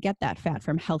easily get that fat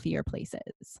from healthier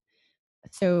places.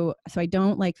 So I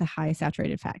don't like the high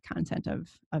saturated fat content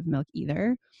of milk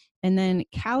either. And then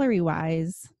calorie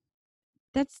wise,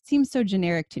 that seems so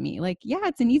generic to me. Like, yeah,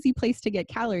 it's an easy place to get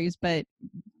calories, but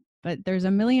there's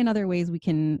a million other ways we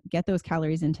can get those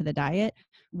calories into the diet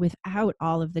without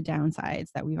all of the downsides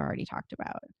that we've already talked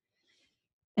about.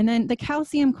 And then the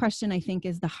calcium question, I think,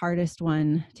 is the hardest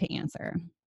one to answer.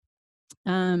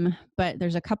 But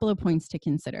there's a couple of points to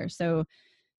consider. So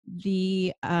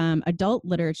the adult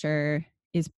literature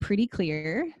is pretty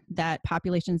clear that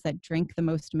populations that drink the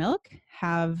most milk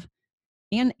have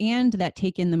and that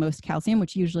take in the most calcium,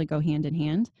 which usually go hand in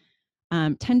hand,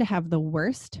 tend to have the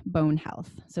worst bone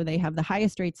health. So they have the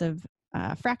highest rates of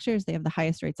fractures. They have the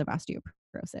highest rates of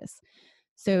osteoporosis.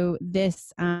 So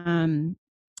this,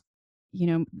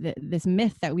 this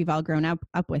myth that we've all grown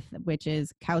up with, which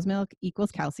is cow's milk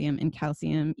equals calcium and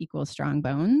calcium equals strong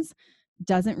bones,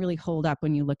 doesn't really hold up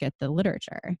when you look at the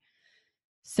literature.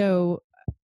 So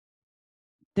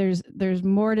there's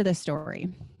more to the story.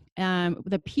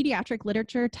 The pediatric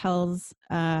literature tells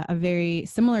a very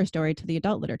similar story to the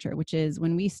adult literature, which is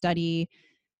when we study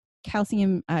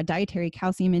calcium, dietary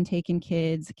calcium intake in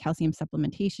kids, calcium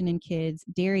supplementation in kids,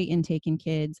 dairy intake in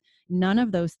kids, none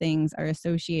of those things are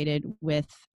associated with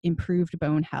improved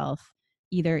bone health,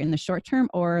 either in the short term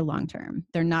or long term.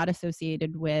 They're not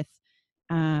associated with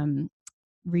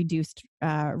reduced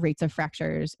rates of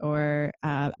fractures or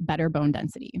better bone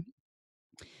density.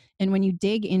 And when you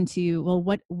dig into, well,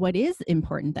 what is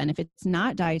important then? If it's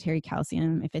not dietary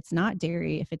calcium, if it's not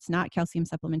dairy, if it's not calcium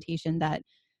supplementation that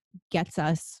gets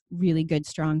us really good,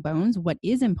 strong bones, what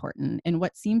is important and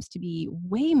what seems to be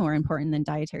way more important than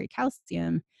dietary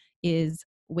calcium is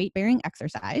weight-bearing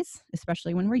exercise,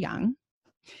 especially when we're young,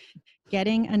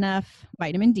 getting enough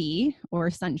vitamin D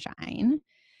or sunshine,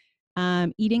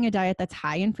 eating a diet that's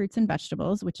high in fruits and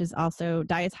vegetables, which is also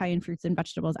diets high in fruits and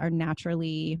vegetables are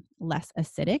naturally less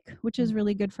acidic, which is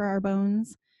really good for our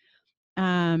bones.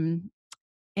 And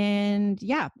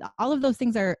yeah, all of those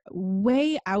things are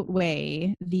way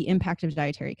outweigh the impact of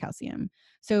dietary calcium.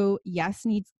 So yes,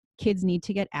 kids need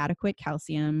to get adequate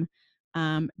calcium,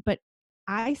 but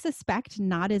I suspect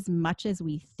not as much as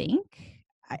we think.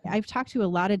 I've talked to a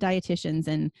lot of dietitians,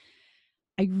 and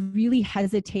I really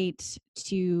hesitate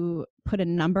to put a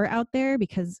number out there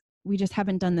because we just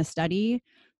haven't done the study.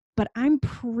 But I'm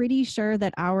pretty sure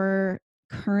that our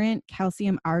current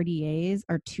calcium RDAs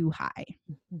are too high.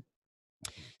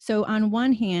 So on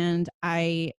one hand,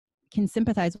 I can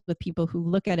sympathize with people who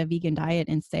look at a vegan diet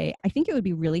and say, I think it would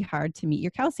be really hard to meet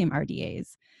your calcium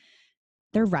RDAs.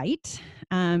 They're right.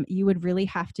 You would really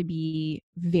have to be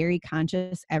very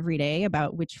conscious every day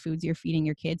about which foods you're feeding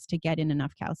your kids to get in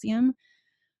enough calcium.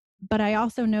 But I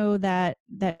also know that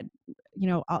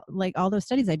like all those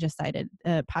studies I just cited,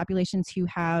 populations who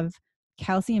have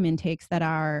calcium intakes that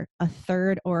are a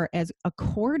third or as a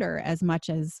quarter as much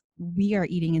as we are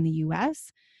eating in the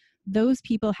US, those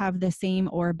people have the same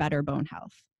or better bone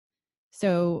health.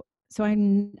 So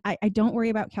I don't worry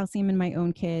about calcium in my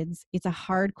own kids. It's a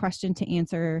hard question to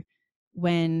answer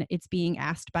when it's being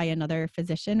asked by another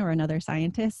physician or another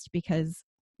scientist because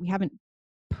we haven't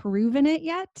proven it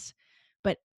yet.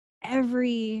 But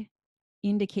every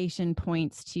indication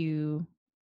points to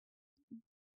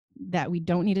that we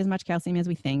don't need as much calcium as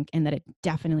we think, and that it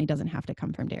definitely doesn't have to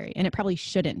come from dairy, and it probably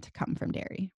shouldn't come from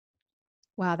dairy.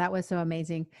 Wow, that was so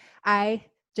amazing. I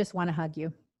just want to hug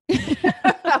you.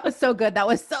 That was so good. That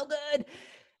was so good.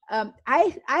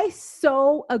 I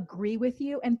so agree with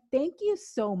you. And thank you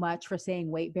so much for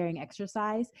saying weight bearing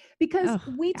exercise, because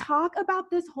we talk about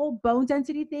this whole bone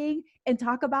density thing and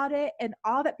talk about it. And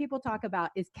all that people talk about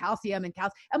is calcium and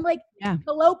calcium. I'm like,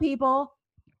 hello, people.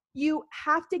 You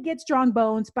have to get strong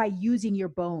bones by using your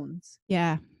bones.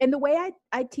 Yeah. And the way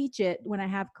I teach it when I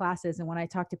have classes and when I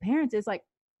talk to parents is like,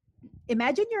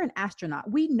 imagine you're an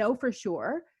astronaut. We know for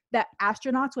sure that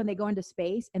astronauts, when they go into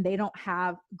space and they don't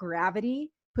have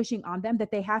gravity pushing on them,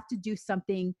 that they have to do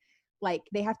something like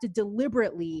they have to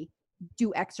deliberately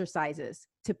do exercises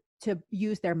to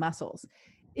use their muscles.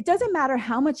 It doesn't matter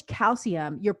how much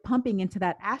calcium you're pumping into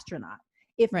that astronaut.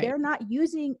 If they're not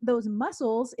using those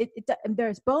muscles,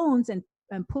 there's bones and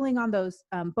pulling on those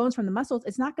bones from the muscles,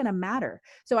 it's not going to matter.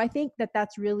 So I think that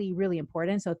that's really, really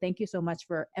important. So thank you so much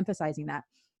for emphasizing that.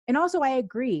 And also, I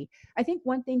agree. I think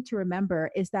one thing to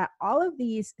remember is that all of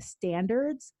these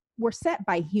standards were set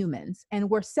by humans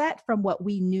and were set from what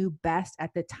we knew best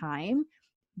at the time,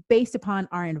 based upon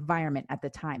our environment at the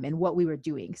time and what we were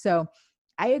doing. So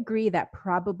I agree that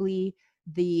probably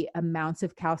the amounts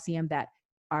of calcium that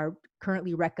are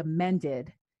currently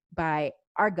recommended by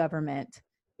our government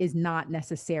is not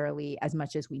necessarily as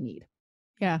much as we need.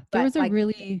 Yeah. There was a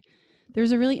really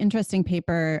interesting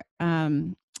paper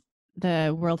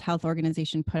the World Health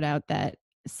Organization put out that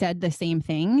said the same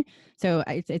thing. So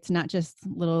it's not just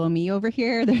little me over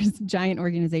here. There's giant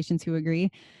organizations who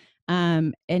agree.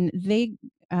 And they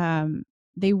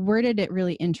worded it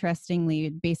really interestingly,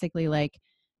 basically like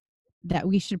that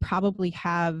we should probably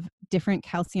have different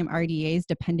calcium RDAs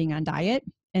depending on diet.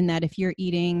 And that if you're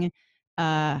eating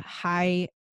a high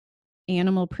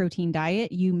animal protein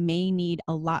diet, you may need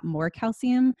a lot more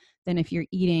calcium than if you're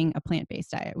eating a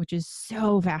plant-based diet, which is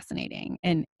so fascinating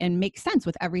and makes sense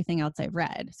with everything else I've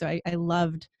read. So I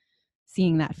loved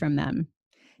seeing that from them.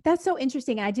 That's so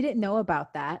interesting. I didn't know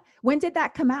about that. When did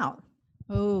that come out?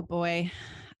 Oh boy.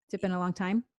 Has it been a long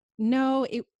time? No,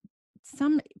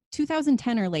 some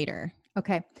 2010 or later.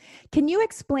 Okay. Can you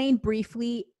explain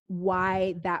briefly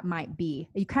why that might be?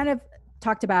 You kind of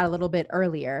talked about it a little bit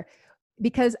earlier,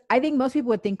 because I think most people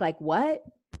would think like, what?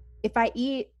 If I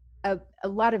eat a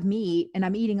lot of meat and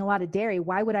I'm eating a lot of dairy,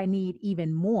 why would I need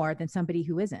even more than somebody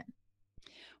who isn't?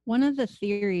 One of the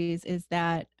theories is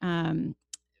that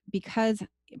because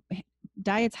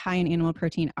diets high in animal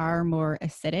protein are more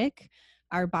acidic,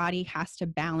 our body has to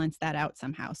balance that out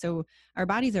somehow. So our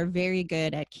bodies are very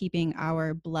good at keeping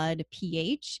our blood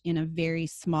pH in a very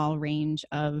small range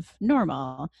of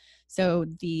normal. So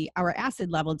our acid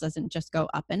level doesn't just go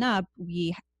up and up.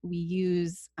 We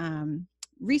use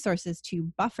resources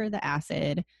to buffer the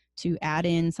acid, to add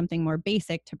in something more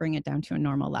basic to bring it down to a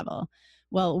normal level.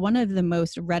 Well, one of the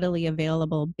most readily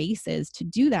available bases to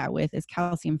do that with is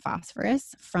calcium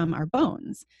phosphorus from our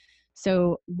bones.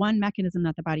 So one mechanism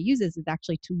that the body uses is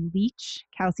actually to leach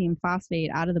calcium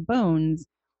phosphate out of the bones.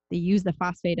 They use the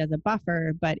phosphate as a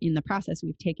buffer, but in the process,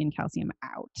 we've taken calcium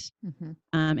out. Mm-hmm.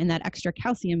 And that extra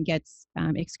calcium gets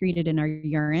excreted in our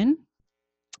urine.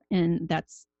 And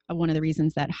that's one of the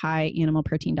reasons that high animal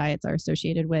protein diets are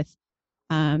associated with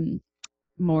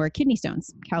more kidney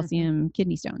stones, calcium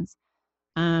kidney stones.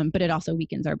 but it also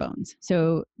weakens our bones.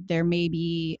 So there may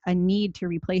be a need to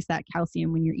replace that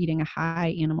calcium when you're eating a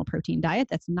high animal protein diet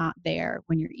that's not there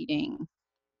when you're eating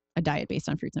a diet based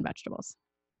on fruits and vegetables.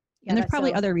 Yeah, and there's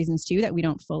probably other reasons too that we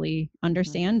don't fully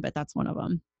understand, but that's one of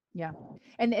them. Yeah.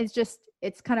 And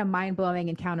it's kind of mind blowing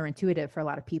and counterintuitive for a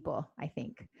lot of people, I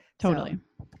think. Totally.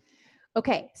 So,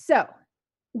 okay. So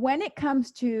when it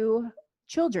comes to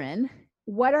children,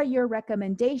 what are your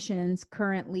recommendations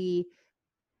currently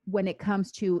when it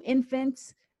comes to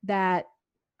infants that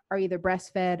are either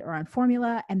breastfed or on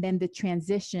formula, and then the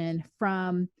transition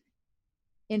from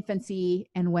infancy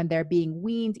and when they're being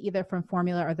weaned either from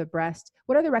formula or the breast?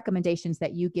 What are the recommendations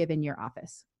that you give in your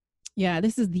office? Yeah,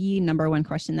 this is the number one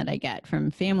question that I get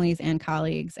from families and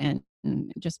colleagues and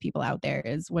just people out there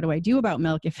is, what do I do about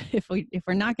milk? If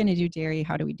we're not going to do dairy,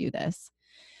 how do we do this?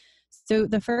 So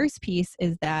the first piece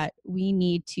is that we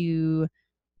need to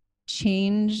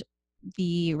change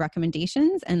the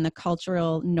recommendations and the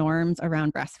cultural norms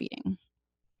around breastfeeding.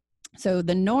 So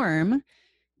the norm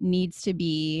needs to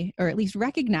be, or at least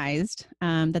recognized,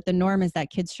 that the norm is that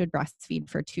kids should breastfeed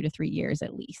for 2 to 3 years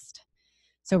at least.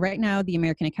 So right now, the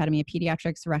American Academy of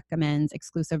Pediatrics recommends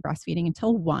exclusive breastfeeding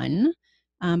until 1,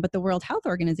 but the World Health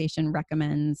Organization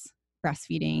recommends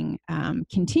breastfeeding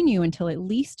continue until at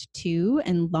least 2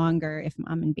 and longer if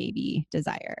mom and baby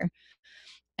desire.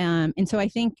 And so I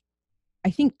think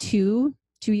 2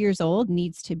 years old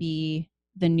needs to be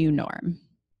the new norm,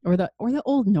 or the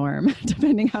old norm,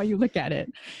 depending how you look at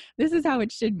it. This is how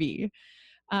it should be.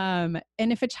 And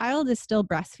if a child is still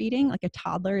breastfeeding, like a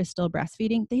toddler is still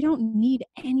breastfeeding, they don't need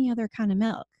any other kind of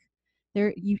milk.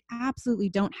 You absolutely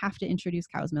don't have to introduce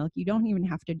cow's milk. You don't even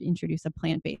have to introduce a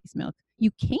plant-based milk.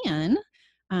 You can,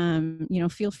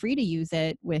 feel free to use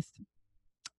it with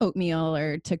oatmeal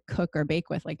or to cook or bake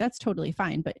with. Like, that's totally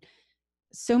fine. But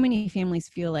so many families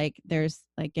feel like there's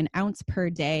like an ounce per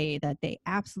day that they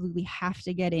absolutely have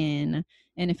to get in.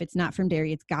 And if it's not from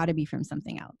dairy, it's got to be from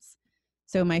something else.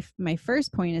 So my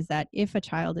first point is that if a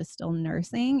child is still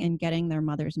nursing and getting their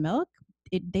mother's milk,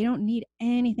 they don't need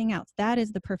anything else. That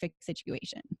is the perfect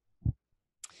situation.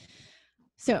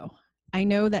 So I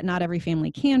know that not every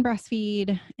family can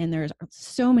breastfeed, and there's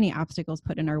so many obstacles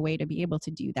put in our way to be able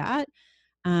to do that.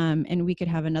 And we could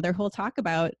have another whole talk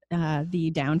about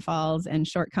the downfalls and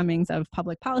shortcomings of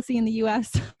public policy in the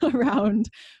U.S. around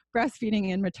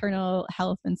breastfeeding and maternal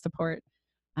health and support.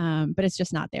 But it's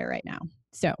just not there right now.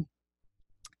 So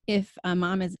if a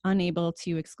mom is unable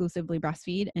to exclusively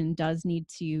breastfeed and does need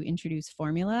to introduce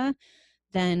formula,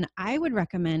 then I would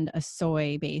recommend a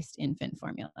soy-based infant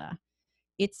formula.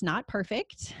 It's not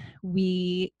perfect.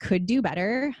 We could do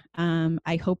better.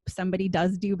 I hope somebody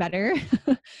does do better.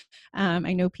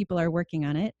 I know people are working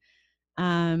on it.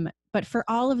 But for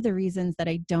all of the reasons that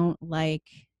I don't like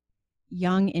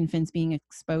young infants being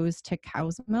exposed to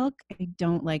cow's milk, I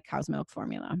don't like cow's milk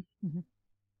formula. Mm-hmm.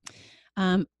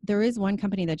 There is one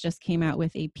company that just came out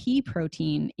with a pea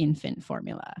protein infant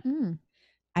formula.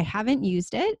 I haven't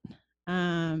used it.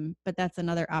 But that's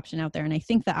another option out there. And I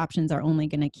think the options are only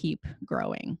going to keep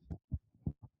growing.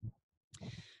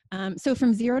 So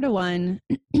from 0 to 1,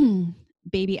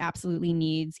 baby absolutely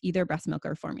needs either breast milk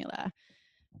or formula.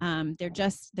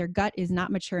 Their gut is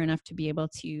not mature enough to be able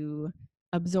to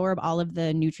absorb all of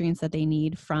the nutrients that they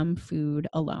need from food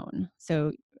alone.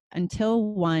 So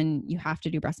until 1, you have to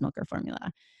do breast milk or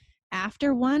formula.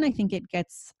 After 1, I think it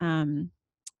gets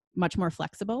much more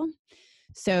flexible.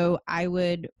 So I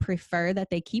would prefer that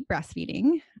they keep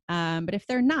breastfeeding. But if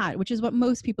they're not, which is what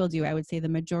most people do, I would say the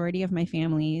majority of my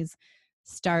families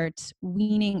start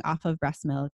weaning off of breast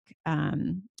milk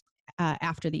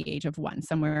after the age of 1,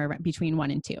 somewhere between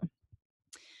 1 and 2.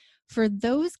 For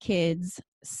those kids,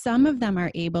 some of them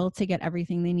are able to get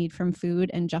everything they need from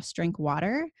food and just drink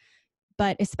water.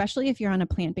 But especially if you're on a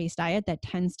plant-based diet that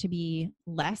tends to be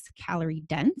less calorie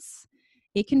dense,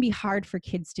 it can be hard for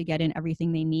kids to get in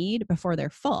everything they need before they're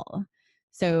full.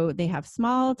 So they have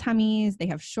small tummies, they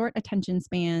have short attention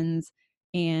spans,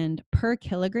 and per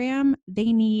kilogram,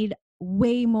 they need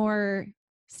way more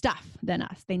stuff than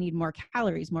us. They need more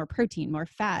calories, more protein, more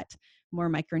fat, more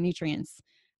micronutrients.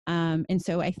 And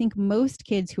so I think most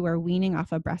kids who are weaning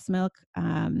off of breast milk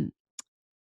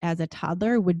as a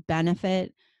toddler would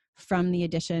benefit from the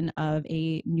addition of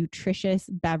a nutritious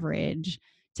beverage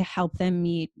to help them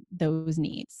meet those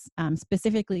needs,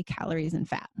 specifically calories and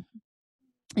fat.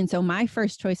 And so my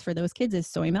first choice for those kids is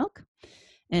soy milk.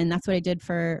 And that's what I did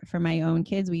for my own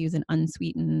kids. We use an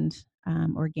unsweetened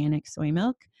organic soy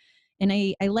milk. And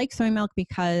I like soy milk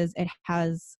because it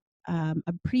has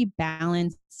a pretty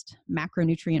balanced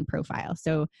macronutrient profile.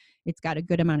 So it's got a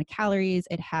good amount of calories.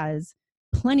 It has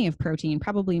plenty of protein,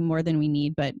 probably more than we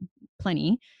need, but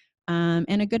plenty,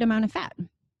 and a good amount of fat.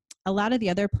 A lot of the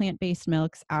other plant-based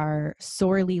milks are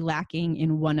sorely lacking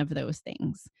in one of those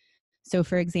things. So,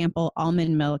 for example,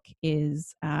 almond milk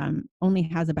is only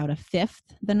has about a fifth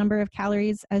the number of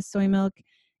calories as soy milk,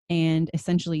 and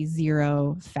essentially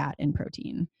zero fat and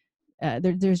protein.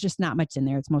 There's just not much in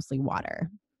there. It's mostly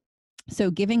water. So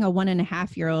giving a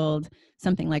 1.5-year-old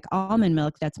something like almond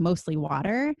milk that's mostly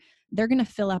water, they're going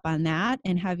to fill up on that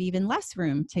and have even less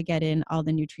room to get in all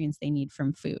the nutrients they need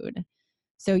from food.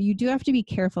 So you do have to be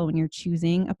careful when you're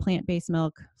choosing a plant-based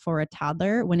milk for a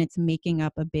toddler when it's making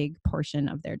up a big portion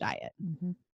of their diet.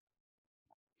 Mm-hmm.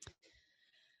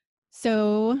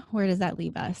 So where does that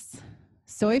leave us?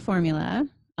 Soy formula,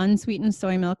 unsweetened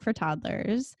soy milk for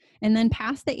toddlers, and then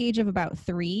past the age of about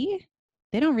 3,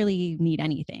 they don't really need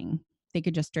anything. They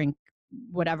could just drink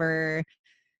whatever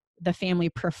the family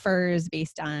prefers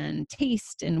based on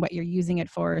taste and what you're using it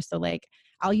for. So like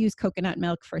I'll use coconut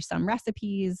milk for some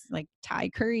recipes, like Thai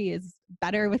curry is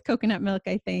better with coconut milk,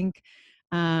 I think.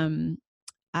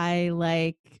 I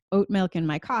like oat milk in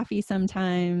my coffee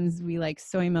sometimes. We like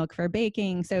soy milk for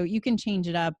baking. So you can change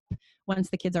it up. Once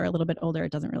the kids are a little bit older,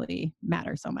 it doesn't really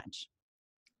matter so much.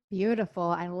 Beautiful.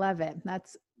 I love it.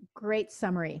 That's great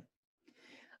summary.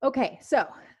 Okay, so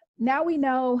now we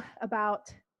know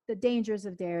about the dangers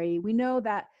of dairy. We know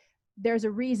that there's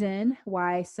a reason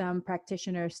why some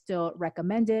practitioners still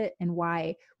recommend it and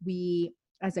why we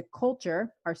as a culture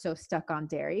are so stuck on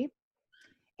dairy.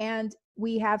 And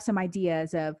we have some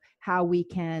ideas of how we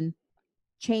can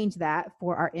change that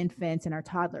for our infants and our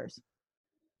toddlers.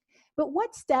 But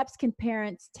what steps can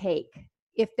parents take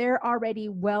if they're already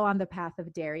well on the path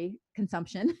of dairy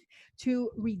consumption to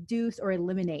reduce or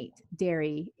eliminate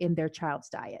dairy in their child's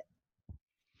diet?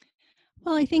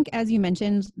 Well, I think, as you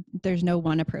mentioned, there's no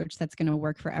one approach that's going to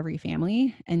work for every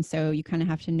family. And so you kind of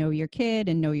have to know your kid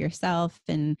and know yourself,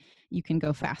 and you can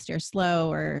go fast or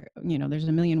slow, or, there's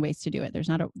a million ways to do it. There's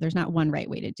not one right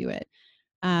way to do it.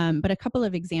 But a couple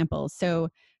of examples. So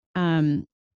I'm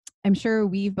sure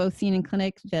we've both seen in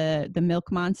clinic the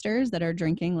milk monsters that are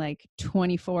drinking like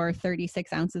 24,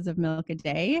 36 ounces of milk a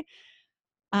day.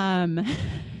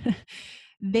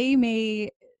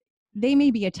 They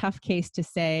may be a tough case to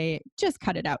say, just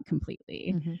cut it out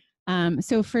completely. Mm-hmm.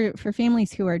 So for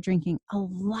families who are drinking a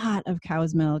lot of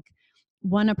cow's milk,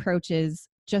 one approach is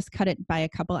just cut it by a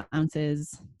couple of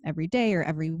ounces every day or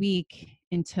every week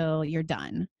until you're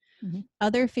done. Mm-hmm.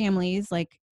 Other families,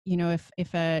 like,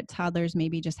 if a toddler's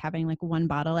maybe just having like one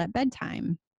bottle at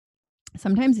bedtime,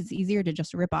 sometimes it's easier to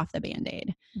just rip off the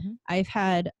Band-Aid.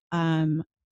 Mm-hmm.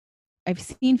 I've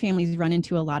seen families run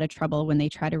into a lot of trouble when they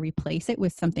try to replace it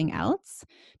with something else,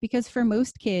 because for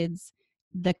most kids,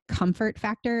 the comfort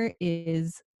factor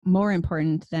is more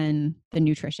important than the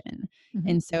nutrition. Mm-hmm.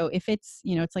 And so if it's,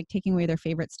 it's like taking away their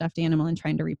favorite stuffed animal and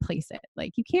trying to replace it.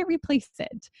 Like, you can't replace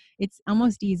it. It's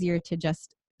almost easier to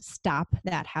just stop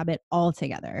that habit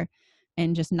altogether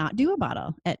and just not do a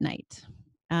bottle at night.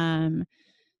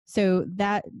 So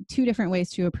that 2 different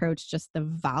ways to approach just the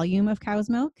volume of cow's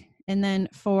milk. And then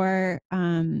for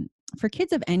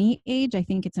kids of any age, I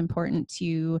think it's important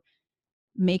to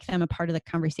make them a part of the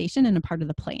conversation and a part of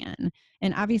the plan.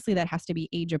 And obviously that has to be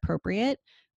age appropriate.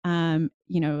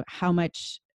 How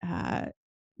much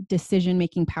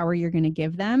decision-making power you're going to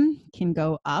give them can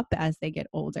go up as they get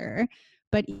older.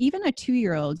 But even a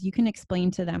 2-year-old, you can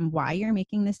explain to them why you're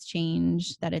making this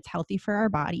change, that it's healthy for our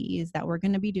bodies, that we're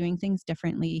going to be doing things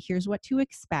differently. Here's what to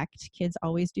expect. Kids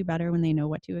always do better when they know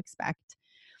what to expect.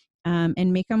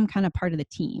 And make them kind of part of the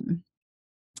team.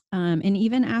 And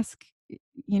even ask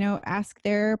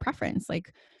their preference.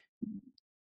 Like,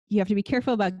 you have to be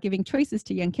careful about giving choices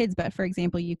to young kids. But for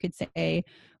example, you could say,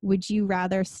 would you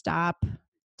rather stop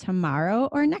tomorrow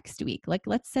or next week? Like,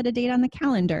 let's set a date on the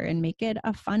calendar and make it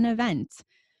a fun event.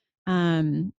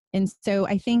 And so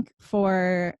I think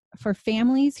for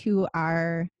families who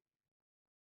are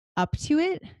up to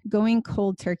it, going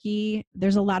cold turkey,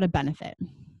 there's a lot of benefit.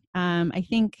 I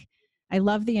think I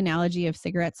love the analogy of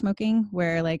cigarette smoking,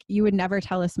 where like you would never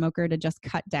tell a smoker to just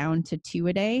cut down to 2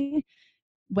 a day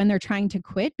when they're trying to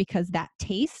quit, because that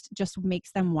taste just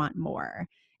makes them want more.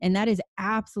 And that is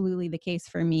absolutely the case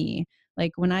for me.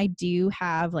 Like, when I do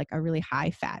have like a really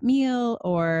high fat meal,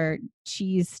 or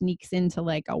cheese sneaks into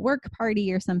like a work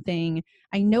party or something,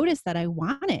 I notice that I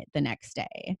want it the next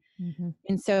day. Mm-hmm.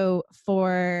 And so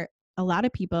for a lot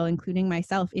of people, including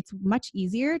myself, it's much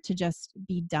easier to just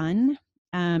be done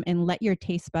and let your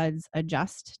taste buds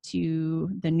adjust to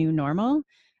the new normal.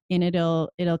 And it'll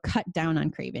cut down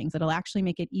on cravings. It'll actually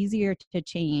make it easier to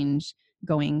change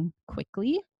going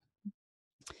quickly.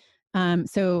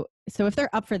 So if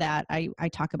they're up for that, I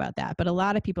talk about that. But a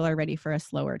lot of people are ready for a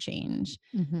slower change.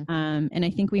 Mm-hmm. And I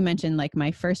think we mentioned like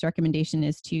my first recommendation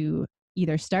is to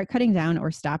either start cutting down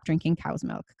or stop drinking cow's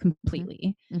milk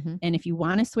completely. Mm-hmm. And if you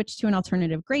want to switch to an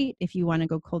alternative, great. If you want to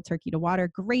go cold turkey to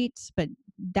water, great. But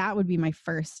that would be my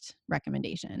first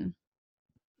recommendation.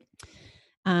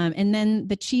 And then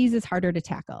the cheese is harder to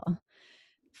tackle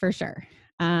for sure.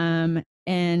 And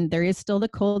there is still the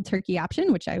cold turkey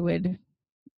option, which I would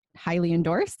highly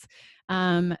endorse.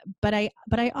 But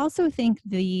I also think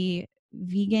the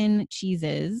vegan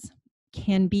cheeses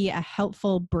can be a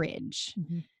helpful bridge.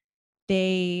 Mm-hmm.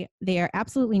 They are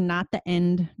absolutely not the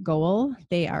end goal.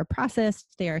 They are processed.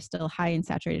 They are still high in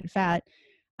saturated fat.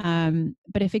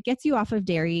 But if it gets you off of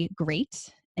dairy,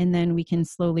 great. And then we can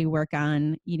slowly work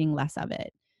on eating less of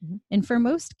it. Mm-hmm. And for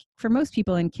most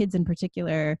people, and kids in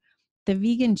particular, the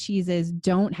vegan cheeses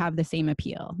don't have the same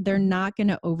appeal. They're not going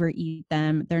to overeat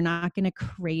them. They're not going to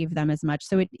crave them as much.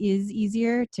 So it is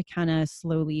easier to kind of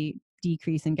slowly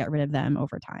decrease and get rid of them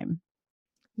over time.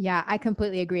 Yeah, I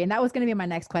completely agree. And that was going to be my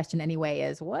next question anyway,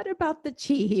 is what about the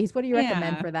cheese? What do you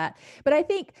recommend for that? But I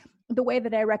think the way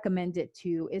that I recommend it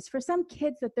too is for some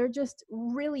kids that they're just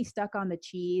really stuck on the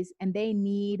cheese and they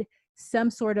need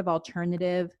some sort of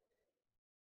alternative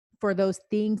for those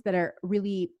things that are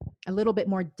really a little bit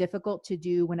more difficult to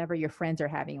do whenever your friends are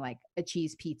having like a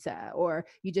cheese pizza, or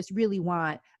you just really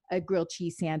want a grilled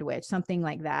cheese sandwich, something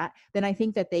like that, then I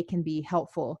think that they can be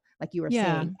helpful, like you were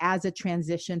saying, as a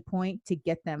transition point to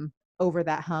get them over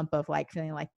that hump of like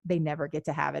feeling like they never get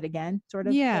to have it again, sort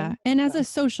of thing. And as a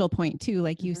social point too,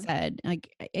 like you Mm-hmm. said,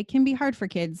 like it can be hard for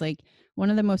kids. Like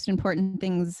one of the most important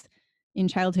things in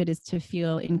childhood is to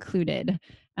feel included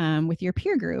with your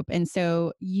peer group. And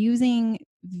so using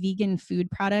vegan food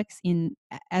products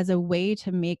as a way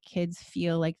to make kids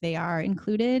feel like they are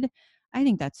included, I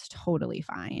think that's totally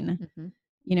fine. Mm-hmm.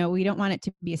 You know, we don't want it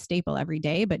to be a staple every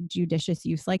day, but judicious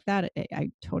use like that,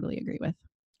 I totally agree with.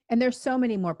 And there's so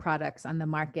many more products on the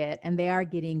market, and they are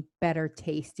getting better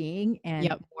tasting and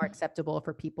more acceptable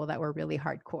for people that were really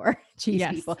hardcore cheese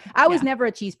people. I was never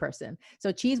a cheese person.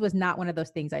 So cheese was not one of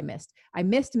those things I missed. I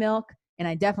missed milk and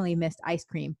I definitely missed ice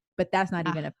cream, but that's not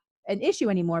even an issue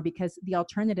anymore because the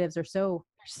alternatives are so,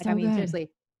 like, I mean, good. seriously,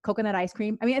 coconut ice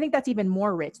cream. I mean, I think that's even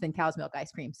more rich than cow's milk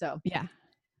ice cream. So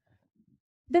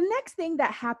the next thing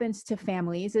that happens to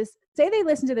families is, say they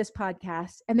listen to this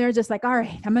podcast and they're just like, all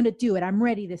right, I'm going to do it. I'm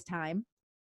ready this time.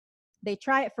 They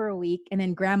try it for a week and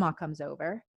then grandma comes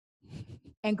over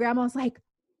and grandma's like,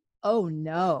 oh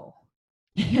no,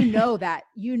 you know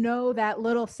that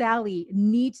little Sally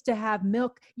needs to have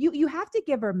milk. You have to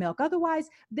give her milk. Otherwise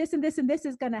this and this and this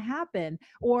is going to happen.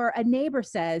 Or a neighbor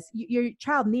says your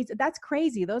child needs, that's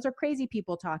crazy. Those are crazy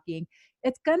people talking.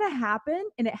 It's going to happen.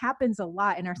 And it happens a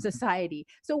lot in our society.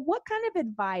 So what kind of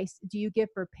advice do you give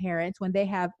for parents when they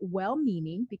have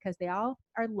well-meaning, because they all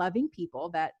are loving people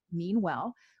that mean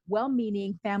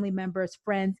well-meaning family members,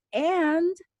 friends,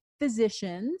 and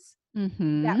physicians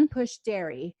that push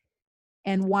dairy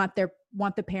and want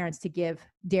the parents to give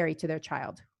dairy to their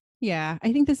child? Yeah,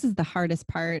 I think this is the hardest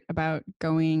part about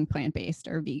going plant-based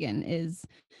or vegan is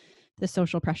the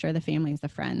social pressure, the families, the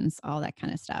friends, all that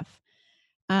kind of stuff.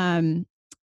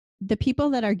 The people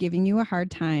that are giving you a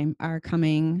hard time are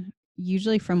coming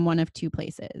usually from one of two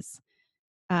places.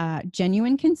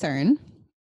 Genuine concern,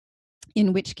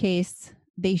 in which case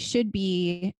they should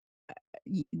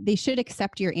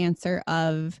accept your answer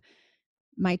of,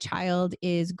 my child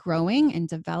is growing and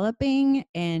developing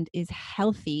and is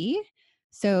healthy,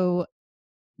 so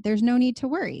there's no need to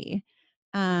worry.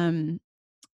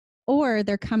 Or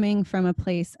they're coming from a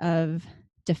place of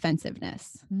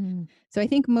defensiveness. So I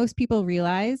think most people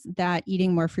realize that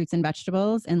eating more fruits and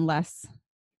vegetables and less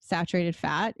saturated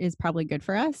fat is probably good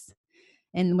for us.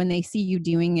 And when they see you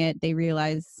doing it, they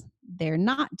realize they're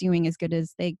not doing as good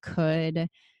as they could.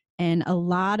 And a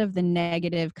lot of the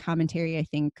negative commentary, I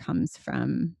think, comes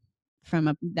from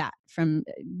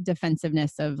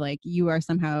defensiveness of like, you are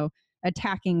somehow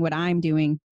attacking what I'm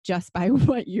doing just by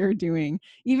what you're doing,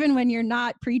 even when you're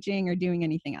not preaching or doing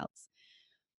anything else.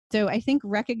 So I think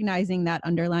recognizing that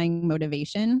underlying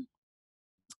motivation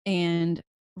and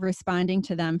responding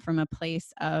to them from a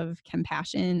place of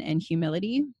compassion and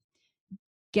humility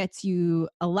gets you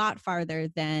a lot farther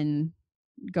than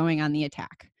going on the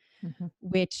attack,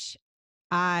 which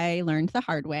I learned the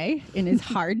hard way and is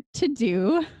hard to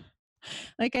do.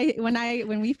 Like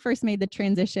when we first made the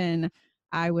transition,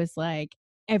 I was like,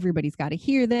 everybody's got to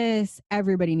hear this.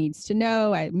 Everybody needs to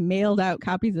know. I mailed out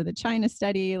copies of the China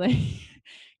study, like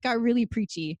got really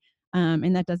preachy.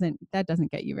 And that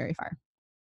doesn't get you very far.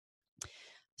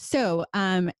 So,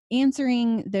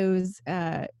 answering those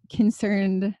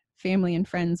concerned family and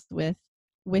friends with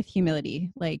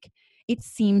humility, like, it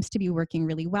seems to be working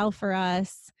really well for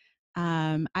us.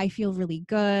 I feel really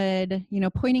good.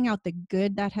 Pointing out the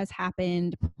good that has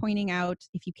happened, pointing out,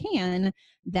 if you can,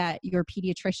 that your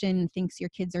pediatrician thinks your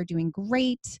kids are doing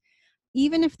great.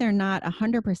 Even if they're not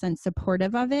 100%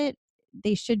 supportive of it,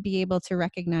 they should be able to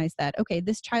recognize that, okay,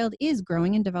 this child is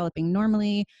growing and developing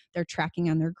normally. They're tracking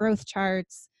on their growth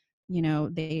charts.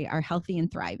 They are healthy and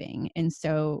thriving. And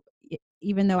so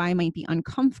even though I might be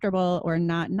uncomfortable or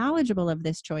not knowledgeable of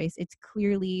this choice, it's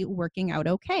clearly working out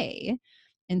okay.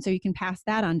 And so you can pass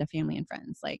that on to family and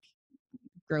friends, like,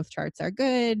 growth charts are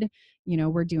good,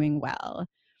 we're doing well.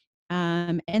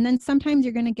 And then sometimes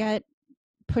you're going to get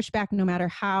pushback no matter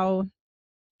how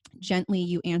gently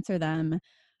you answer them.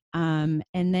 And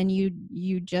then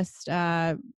you just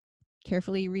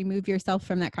carefully remove yourself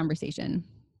from that conversation.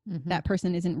 Mm-hmm. That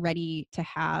person isn't ready to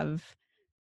have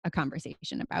a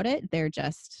conversation about it. They're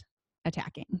just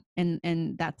attacking.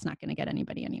 And that's not going to get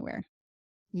anybody anywhere.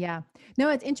 Yeah. No,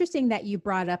 it's interesting that you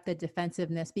brought up the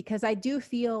defensiveness, because I do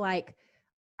feel like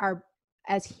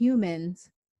as humans,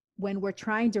 when we're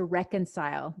trying to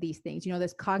reconcile these things,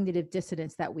 this cognitive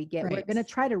dissonance that we get, we're going to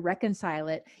try to reconcile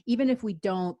it, even if we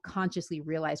don't consciously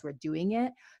realize we're doing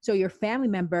it. So your family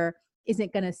member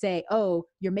isn't going to say, oh,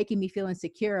 you're making me feel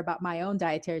insecure about my own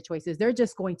dietary choices. They're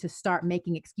just going to start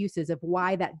making excuses of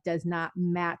why that does not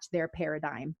match their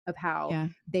paradigm of how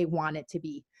they want it to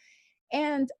be.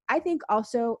 And I think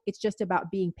also it's just about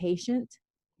being patient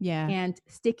and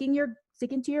sticking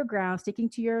to your ground, sticking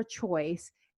to your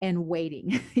choice and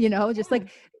waiting, just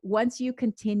like once you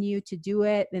continue to do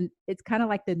it, then it's kind of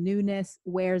like the newness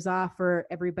wears off for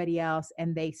everybody else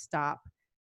and they stop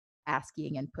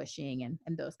asking and pushing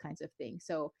and those kinds of things.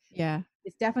 So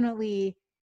it's definitely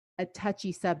a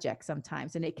touchy subject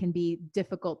sometimes, and it can be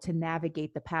difficult to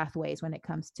navigate the pathways when it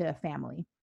comes to family.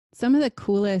 Some of the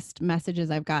coolest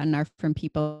messages I've gotten are from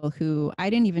people who I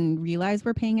didn't even realize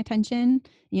were paying attention,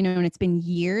 and it's been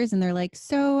years, and they're like,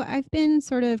 so I've been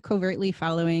sort of covertly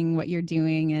following what you're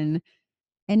doing,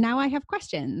 and now I have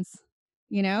questions,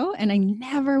 and I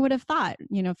never would have thought,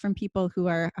 from people who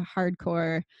are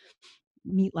hardcore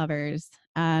meat lovers.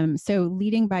 So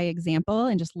leading by example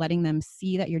and just letting them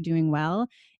see that you're doing well.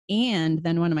 And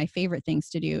then one of my favorite things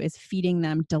to do is feeding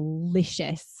them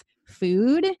delicious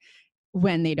food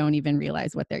when they don't even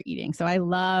realize what they're eating. So I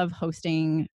love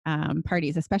hosting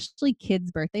parties, especially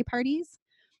kids' birthday parties,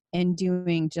 and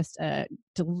doing just a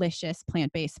delicious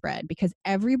plant-based spread, because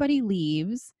everybody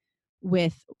leaves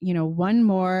with, one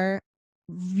more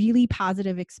really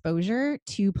positive exposure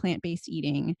to plant-based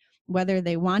eating, whether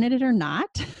they wanted it or not.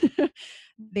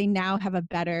 They now have a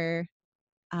better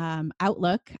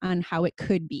outlook on how it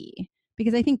could be,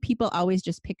 because I think people always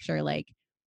just picture like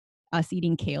us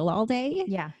eating kale all day.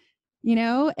 Yeah.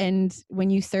 And when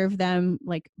you serve them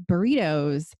like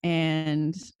burritos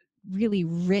and really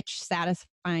rich,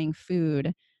 satisfying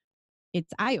food,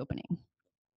 it's eye-opening.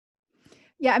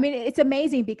 Yeah. I mean, it's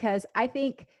amazing because I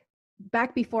think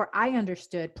back before I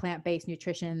understood plant-based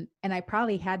nutrition, and I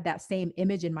probably had that same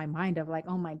image in my mind of like,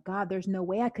 oh my God, there's no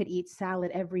way I could eat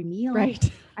salad every meal.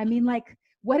 Right. I mean, like,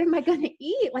 what am I going to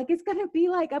eat? Like, it's going to be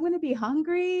like, I'm going to be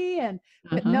hungry.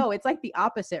 But no, it's like the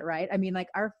opposite, right? I mean, like,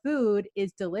 our food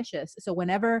is delicious. So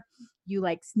whenever you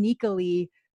like sneakily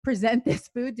present this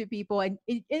food to people, and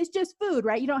it's just food,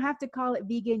 right? You don't have to call it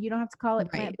vegan. You don't have to call it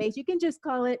plant-based. You can just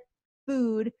call it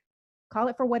food, call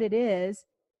it for what it is.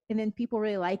 And then people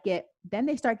really like it. Then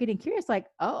they start getting curious, like,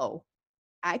 oh,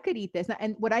 I could eat this.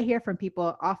 And what I hear from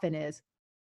people often is,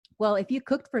 well, if you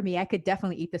cooked for me, I could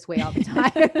definitely eat this way all the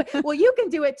time. Well, you can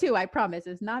do it too. I promise.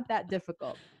 It's not that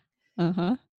difficult.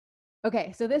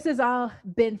 Okay. So this has all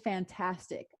been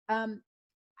fantastic. I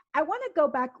want to go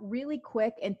back really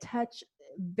quick and touch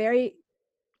very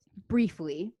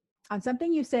briefly on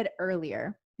something you said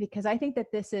earlier, because I think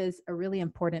that this is a really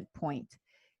important point.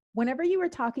 Whenever you were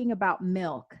talking about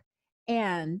milk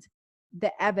and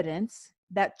the evidence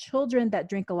that children that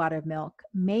drink a lot of milk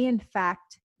may in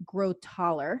fact grow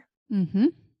taller,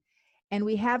 and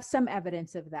we have some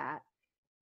evidence of that.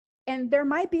 And there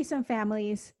might be some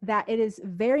families that it is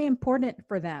very important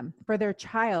for them, for their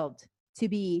child to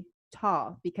be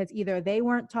tall, because either they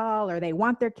weren't tall or they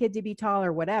want their kid to be tall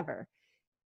or whatever.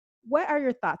 What are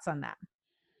your thoughts on that?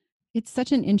 It's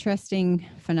such an interesting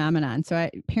phenomenon. So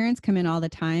parents come in all the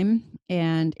time,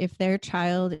 and if their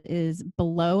child is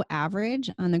below average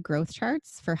on the growth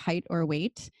charts for height or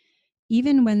weight,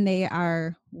 even when they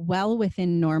are well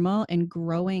within normal and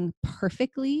growing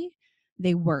perfectly,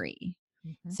 they worry.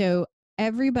 So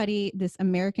everybody, this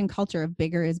American culture of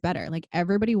bigger is better. Like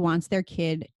everybody wants their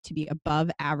kid to be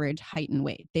above average height and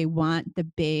weight. They want the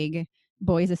big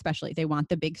boys, especially. They want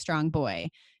the big, strong boy.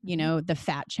 You know, the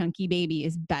fat, chunky baby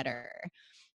is better.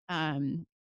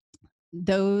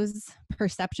 Those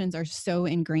perceptions are so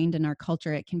ingrained in our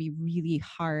culture, it can be really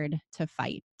hard to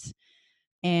fight.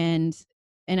 And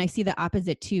I see the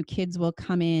opposite too. Kids will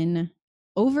come in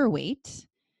overweight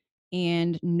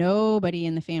and nobody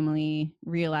in the family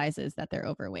realizes that they're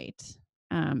overweight.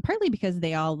 Partly because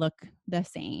they all look the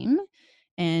same,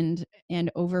 and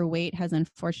overweight has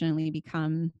unfortunately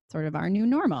become sort of our new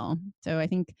normal. So I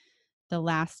think the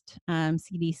last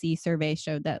CDC survey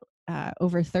showed that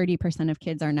over 30% of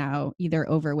kids are now either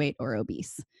overweight or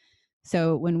obese.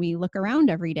 So when we look around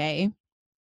every day,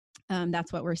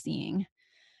 that's what we're seeing.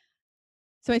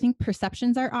 So I think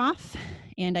perceptions are off,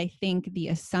 and I think the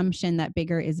assumption that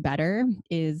bigger is better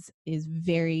is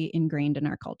very ingrained in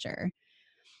our culture.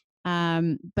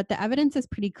 But the evidence is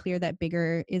pretty clear that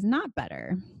bigger is not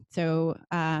better. So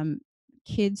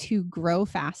kids who grow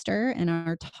faster and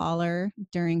are taller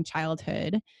during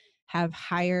childhood have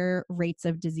higher rates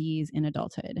of disease in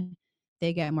adulthood.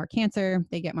 They get more cancer,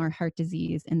 they get more heart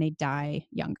disease, and they die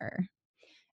younger.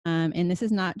 And this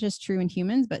is not just true in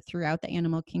humans, but throughout the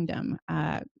animal kingdom.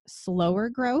 Slower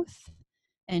growth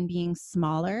and being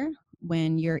smaller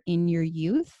when you're in your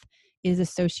youth is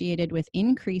associated with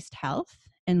increased health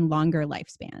and longer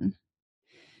lifespan.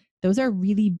 Those are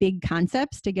really big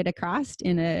concepts to get across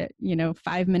in a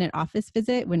 5-minute office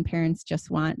visit when parents just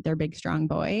want their big, strong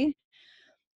boy.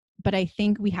 But I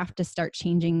think we have to start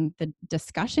changing the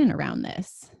discussion around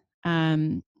this,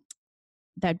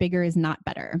 that bigger is not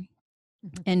better.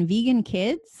 And vegan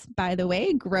kids, by the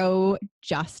way, grow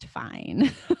just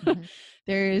fine.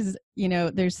 There's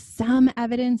some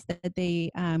evidence that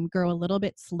they grow a little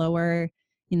bit slower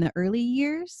in the early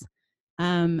years,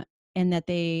 and that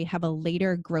they have a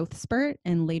later growth spurt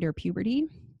and later puberty,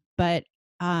 but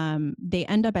they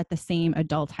end up at the same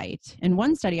adult height. And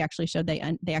one study actually showed they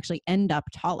actually end up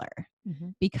taller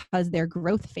because their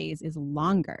growth phase is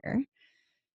longer.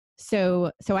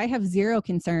 So I have zero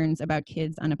concerns about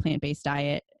kids on a plant-based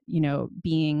diet,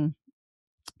 being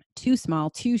too small,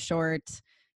 too short,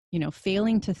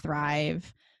 failing to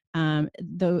thrive.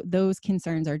 Those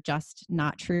concerns are just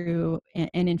not true.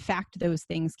 And in fact, those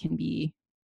things can be,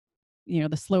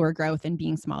 the slower growth and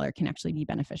being smaller can actually be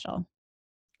beneficial.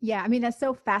 Yeah, I mean, that's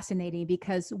so fascinating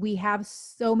because we have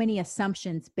so many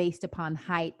assumptions based upon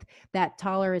height, that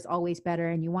taller is always better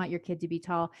and you want your kid to be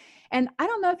tall. And I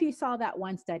don't know if you saw that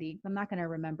one study. I'm not going to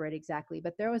remember it exactly,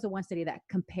 but there was one study that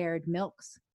compared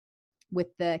milks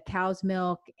with the cow's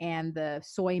milk and the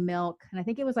soy milk. And I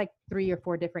think it was like 3 or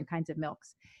 4 different kinds of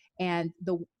milks. And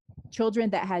the children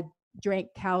that had drank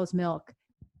cow's milk,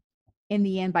 in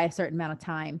the end, by a certain amount of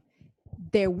time,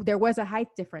 there was a height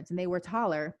difference and they were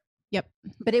taller. Yep.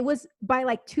 But it was by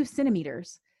like 2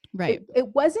 centimeters. Right. It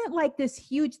wasn't like this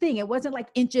huge thing. It wasn't like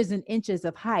inches and inches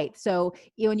of height. So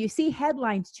when you see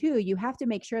headlines too, you have to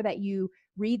make sure that you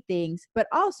read things. But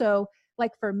also,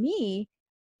 like for me,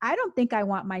 I don't think I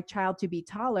want my child to be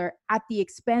taller at the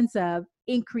expense of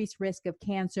increased risk of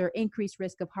cancer, increased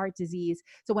risk of heart disease.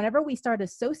 So whenever we start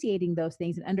associating those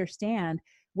things and understand,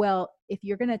 well, if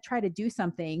you're going to try to do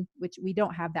something, which we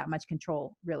don't have that much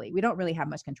control, really, we don't really have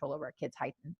much control over our kids'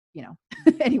 height,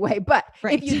 anyway, but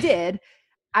if you did,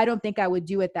 I don't think I would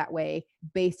do it that way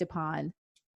based upon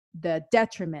the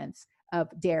detriments of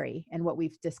dairy and what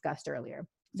we've discussed earlier.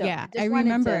 So yeah, I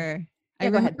remember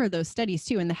those studies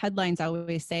too. And the headlines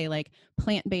always say like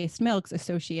plant-based milks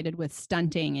associated with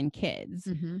stunting in kids.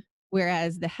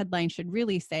 Whereas the headline should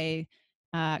really say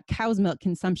cow's milk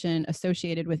consumption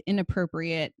associated with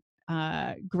inappropriate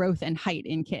growth and height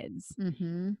in kids.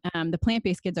 The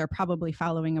plant-based kids are probably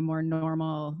following a more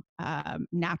normal,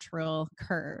 natural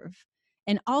curve.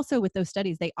 And also with those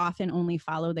studies, they often only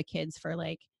follow the kids for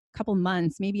like a couple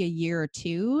months, maybe a year or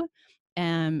 2.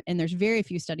 And there's very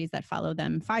few studies that follow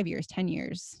them 5 years, 10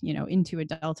 years, into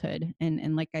adulthood.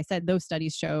 And like I said, those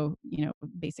studies show,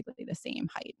 basically the same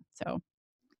height. So,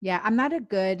 yeah, I'm not a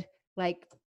good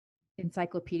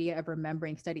encyclopedia of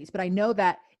remembering studies, but I know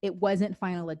that it wasn't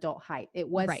final adult height. It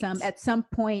was at some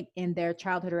point in their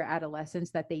childhood or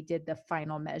adolescence that they did the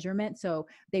final measurement. So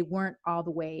they weren't all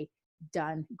the way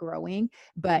done growing,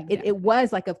 but it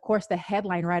was like, of course, the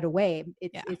headline right away,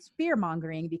 it's fear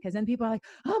mongering, because then people are like,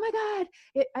 oh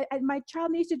my God, my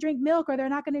child needs to drink milk or they're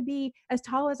not going to be as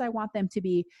tall as I want them to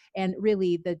be. And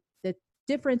really the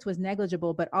difference was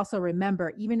negligible. But also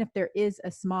remember, even if there is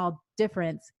a small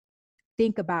difference,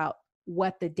 think about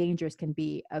what the dangers can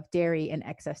be of dairy and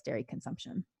excess dairy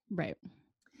consumption. Right.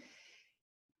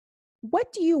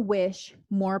 What do you wish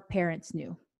more parents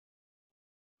knew?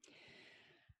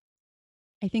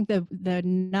 I think the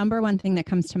number one thing that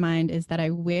comes to mind is that I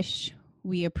wish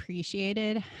we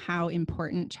appreciated how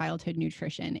important childhood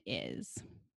nutrition is.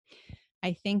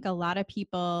 I think a lot of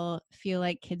people feel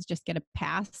like kids just get a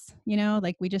pass,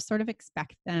 like we just sort of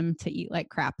expect them to eat like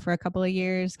crap for a couple of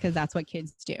years because that's what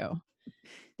kids do.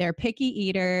 They're picky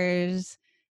eaters.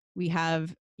 We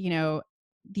have,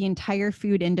 the entire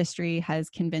food industry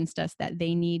has convinced us that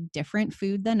they need different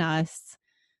food than us,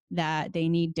 that they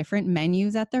need different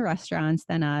menus at the restaurants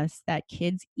than us, that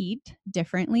kids eat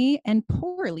differently and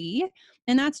poorly.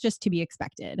 And that's just to be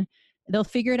expected. They'll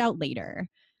figure it out later.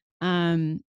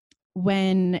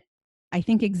 When I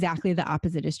think exactly the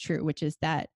opposite is true, which is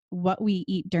that what we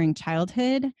eat during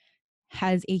childhood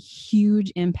has a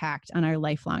huge impact on our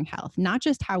lifelong health, not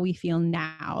just how we feel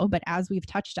now, but as we've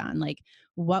touched on, like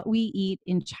what we eat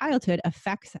in childhood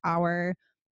affects our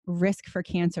risk for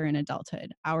cancer in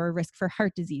adulthood, our risk for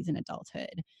heart disease in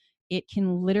adulthood. It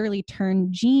can literally turn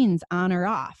genes on or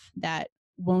off that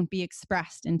won't be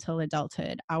expressed until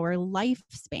adulthood, our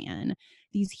lifespan,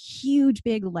 these huge,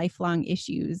 big lifelong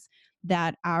issues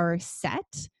that are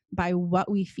set by what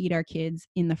we feed our kids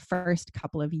in the first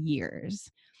couple of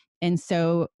years. And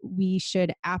so we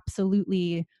should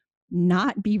absolutely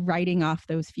not be writing off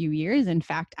those few years. In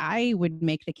fact, I would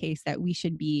make the case that we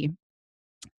should be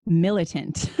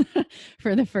militant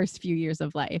for the first few years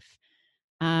of life.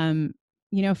 From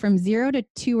 0 to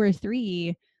 2 or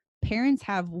 3, parents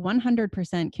have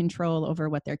 100% control over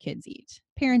what their kids eat,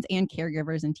 parents and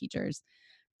caregivers and teachers.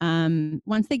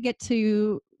 Once they get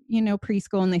to,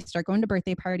 preschool and they start going to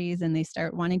birthday parties and they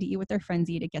start wanting to eat what their friends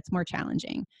eat, it gets more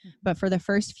challenging. But for the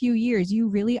first few years, you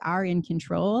really are in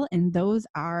control. And those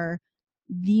are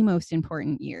the most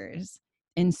important years.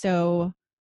 And so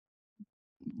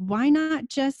why not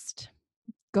just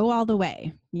go all the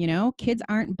way? Kids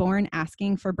aren't born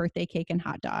asking for birthday cake and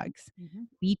hot dogs. Mm-hmm.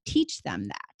 We teach them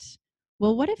that.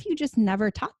 Well, what if you just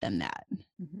never taught them that?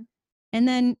 Mm-hmm. And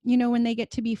then, when they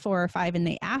get to be 4 or 5 and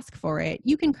they ask for it,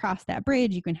 you can cross that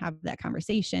bridge, you can have that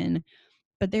conversation.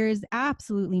 But there is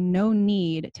absolutely no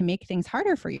need to make things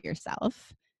harder for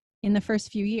yourself in the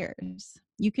first few years.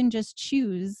 You can just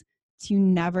choose to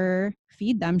never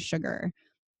feed them sugar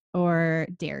or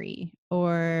dairy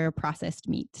or processed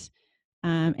meat.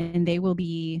 And they will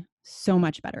be so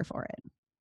much better for it.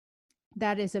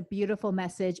 That is a beautiful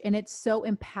message. And it's so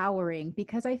empowering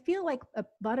because I feel like a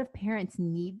lot of parents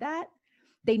need that.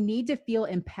 They need to feel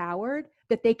empowered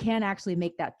that they can actually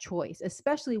make that choice,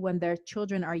 especially when their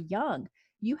children are young.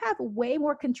 You have way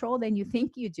more control than you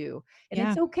think you do. And Yeah.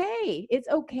 it's okay. It's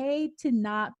okay to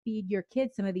not feed your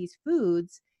kids some of these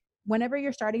foods whenever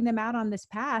you're starting them out on this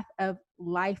path of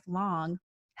lifelong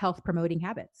health promoting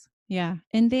habits. Yeah.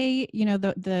 And they,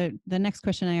 the next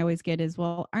question I always get is,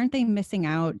 well, aren't they missing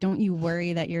out? Don't you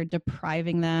worry that you're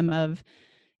depriving them of,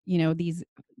 these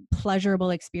pleasurable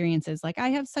experiences? Like I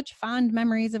have such fond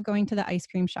memories of going to the ice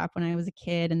cream shop when I was a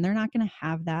kid, and they're not going to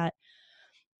have that.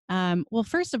 Well,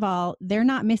 first of all, they're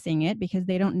not missing it because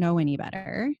they don't know any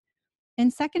better.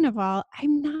 And second of all,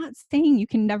 I'm not saying you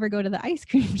can never go to the ice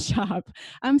cream shop.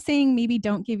 I'm saying maybe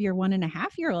don't give your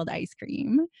 1.5-year-old ice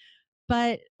cream.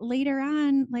 But later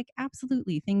on, like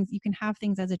absolutely you can have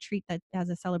things as a treat, that as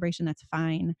a celebration, that's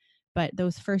fine. But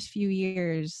those first few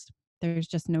years, there's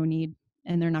just no need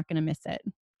and they're not going to miss it.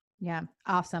 Yeah.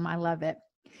 Awesome. I love it.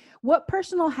 What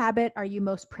personal habit are you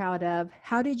most proud of?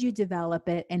 How did you develop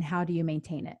it and how do you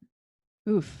maintain it?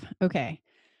 Oof. Okay.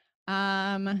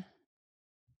 I'm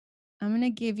going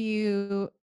to give you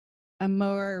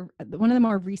one of the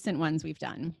more recent ones we've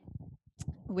done,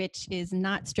 which is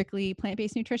not strictly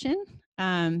plant-based nutrition.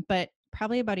 But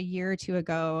probably about a year or two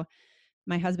ago,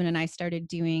 my husband and I started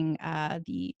doing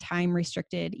the time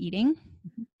restricted eating.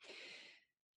 Mm-hmm.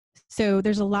 So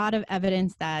there's a lot of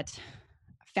evidence that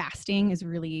fasting is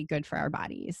really good for our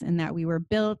bodies and that we were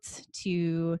built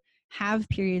to have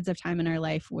periods of time in our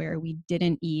life where we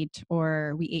didn't eat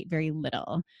or we ate very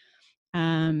little.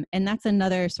 And that's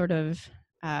another sort of,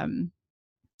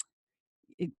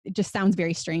 it just sounds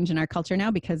very strange in our culture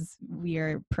now because we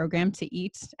are programmed to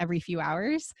eat every few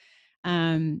hours.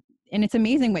 And it's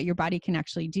amazing what your body can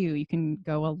actually do. You can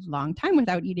go a long time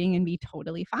without eating and be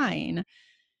totally fine.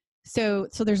 So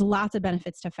there's lots of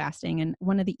benefits to fasting. And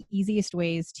one of the easiest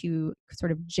ways to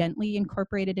sort of gently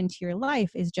incorporate it into your life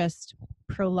is just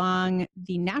prolong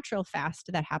the natural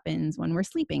fast that happens when we're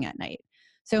sleeping at night.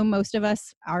 So most of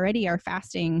us already are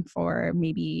fasting for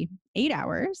maybe 8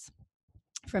 hours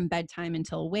from bedtime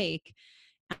until wake.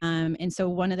 And so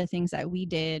one of the things that we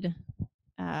did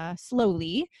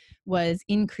slowly was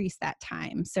increase that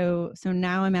time. So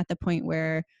now I'm at the point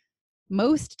where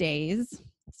most days,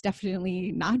 it's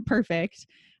definitely not perfect,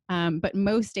 but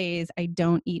most days I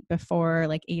don't eat before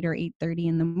like 8 or 8:30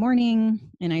 in the morning,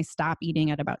 and I stop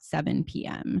eating at about 7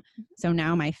 p.m. So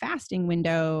now my fasting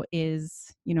window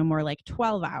is, more like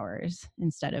 12 hours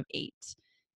instead of 8.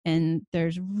 And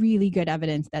there's really good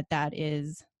evidence that that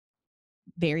is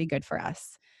very good for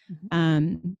us.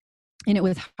 Um, and it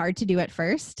was hard to do at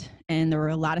first, and there were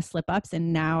a lot of slip ups.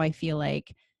 And now I feel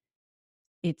like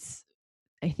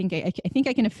I think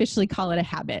I can officially call it a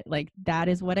habit. Like that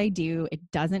is what I do.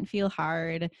 It doesn't feel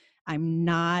hard. I'm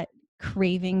not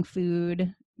craving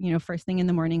food, first thing in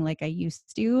the morning like I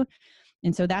used to.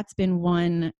 And so that's been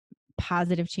one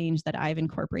positive change that I've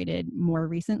incorporated more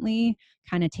recently,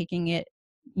 kind of taking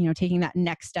that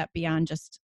next step beyond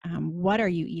just what are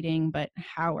you eating, but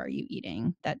how are you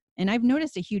eating that. And I've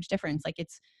noticed a huge difference. Like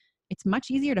it's much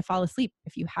easier to fall asleep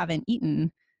if you haven't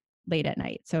eaten late at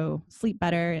night. So sleep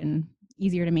better and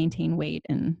easier to maintain weight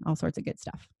and all sorts of good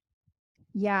stuff.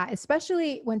 Yeah,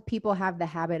 especially when people have the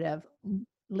habit of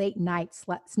late night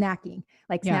snacking,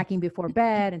 like snacking before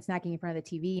bed and snacking in front of the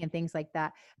TV and things like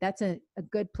that. That's a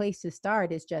good place to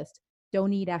start, is just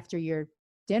don't eat after your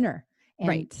dinner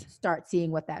and start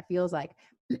seeing what that feels like.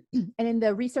 And in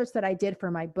the research that I did for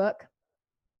my book,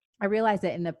 I realized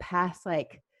that in the past,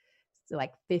 like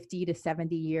 50 to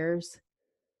 70 years,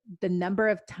 the number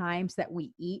of times that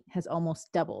we eat has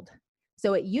almost doubled.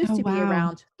 So it used to be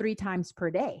around 3 times per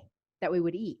day that we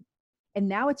would eat. And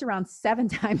now it's around 7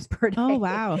 times per day. Oh,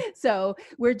 wow. So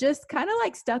we're just kind of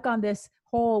like stuck on this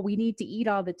whole, we need to eat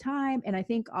all the time. And I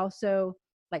think also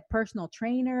like personal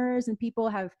trainers and people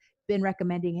have been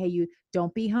recommending, hey, you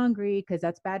don't be hungry because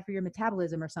that's bad for your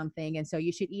metabolism or something. And so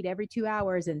you should eat every 2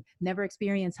 hours and never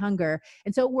experience hunger.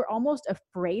 And so we're almost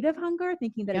afraid of hunger,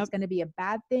 thinking that it's going to be a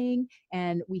bad thing.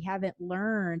 And we haven't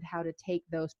learned how to take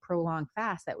those prolonged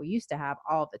fasts that we used to have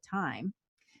all the time.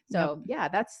 So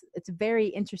it's a very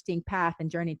interesting path and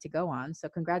journey to go on. So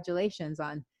congratulations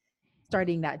on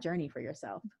starting that journey for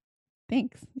yourself.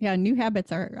 Thanks. Yeah. New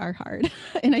habits are hard.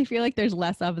 And I feel like there's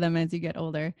less of them as you get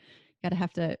older.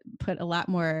 Have to put a lot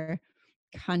more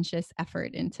conscious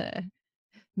effort into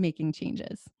making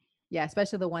changes. Yeah.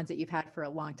 Especially the ones that you've had for a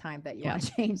long time that you want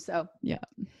to change. So yeah.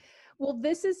 Well,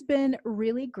 this has been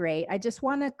really great. I just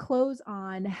want to close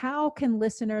on, how can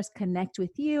listeners connect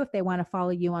with you if they want to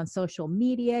follow you on social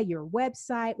media, your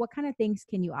website? What kind of things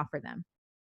can you offer them?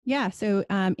 Yeah. So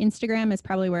Instagram is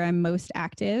probably where I'm most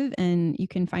active, and you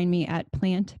can find me at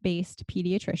Plant-Based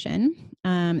Pediatrician.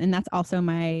 And that's also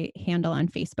my handle on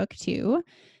Facebook too.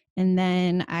 And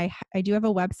then I do have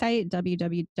a website,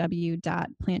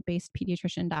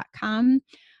 www.plantbasedpediatrician.com.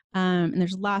 And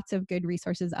there's lots of good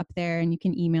resources up there, and you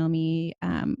can email me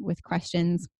with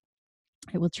questions.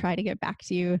 I will try to get back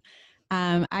to you.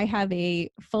 I have a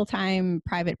full-time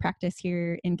private practice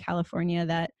here in California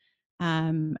that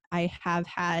I have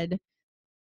had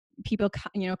people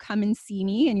come and see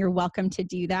me, and you're welcome to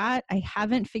do that. I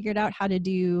haven't figured out how to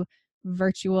do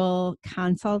virtual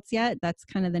consults yet. That's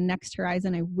kind of the next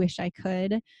horizon. I wish I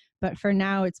could, but for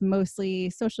now it's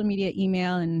mostly social media,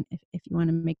 email, and if you want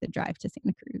to make the drive to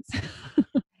Santa Cruz.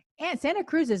 And Santa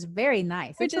Cruz is very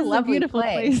nice. Which it's is a lovely beautiful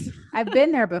place. I've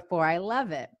been there before. I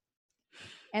love it.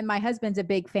 And my husband's a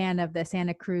big fan of the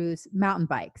Santa Cruz mountain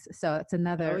bikes. So it's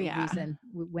another reason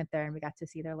we went there, and we got to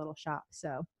see their little shop.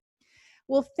 So,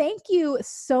 well, thank you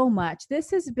so much.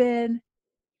 This has been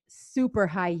super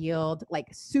high yield, like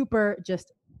super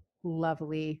just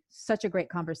lovely. Such a great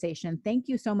conversation. Thank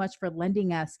you so much for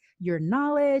lending us your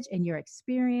knowledge and your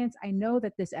experience. I know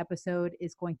that this episode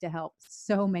is going to help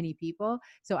so many people.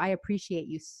 So I appreciate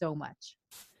you so much.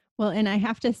 Well, and I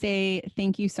have to say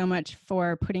thank you so much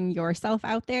for putting yourself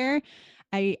out there.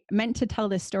 I meant to tell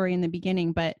this story in the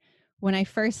beginning, but when I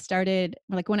first started,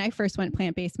 when I first went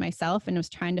plant-based myself and was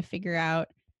trying to figure out,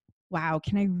 wow,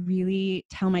 can I really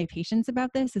tell my patients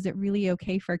about this? Is it really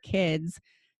okay for kids?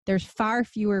 There's far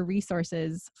fewer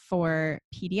resources for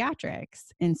pediatrics.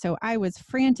 And so I was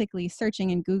frantically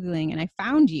searching and Googling, and I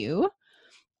found you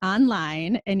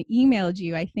online and emailed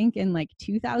you, I think in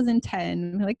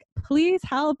 2010, like, please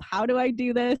help. How do I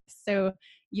do this? So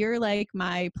you're like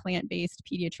my plant-based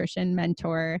pediatrician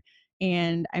mentor.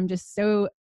 And I'm just so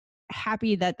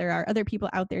happy that there are other people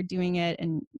out there doing it,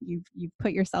 and you've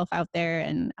put yourself out there,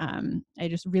 and I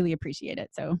just really appreciate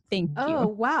it. So thank you. Oh,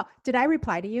 wow. Did I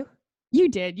reply to you? You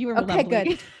did. You were okay, lovely.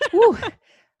 Good. Woo.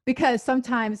 Because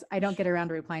sometimes I don't get around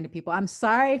to replying to people. I'm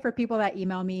sorry for people that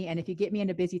email me. And if you get me in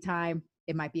a busy time,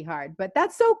 it might be hard, but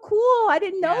that's so cool. I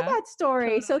didn't know that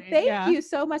story. Totally. So thank you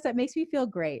so much. That makes me feel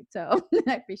great. So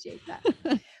I appreciate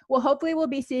that. Well, hopefully we'll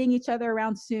be seeing each other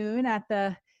around soon at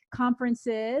the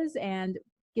conferences and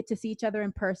get to see each other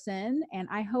in person. And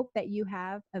I hope that you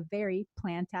have a very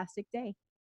plantastic day.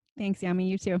 Thanks, Yami.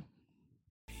 You too.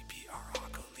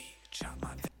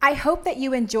 I hope that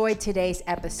you enjoyed today's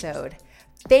episode.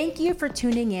 Thank you for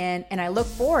tuning in, and I look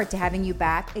forward to having you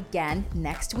back again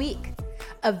next week.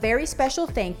 A very special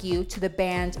thank you to the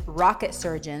band Rocket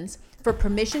Surgeons for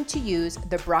permission to use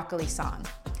the Broccoli song.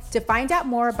 To find out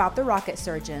more about the Rocket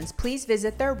Surgeons, please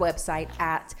visit their website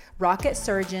at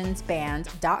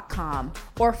rocketsurgeonsband.com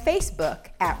or Facebook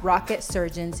at Rocket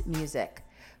Surgeons Music.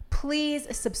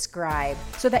 Please subscribe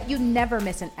so that you never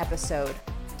miss an episode.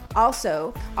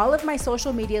 Also, all of my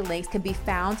social media links can be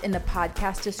found in the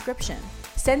podcast description.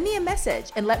 Send me a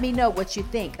message and let me know what you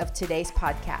think of today's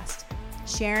podcast.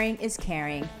 Sharing is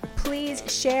caring. Please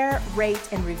share, rate,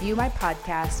 and review my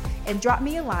podcast, and drop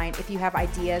me a line if you have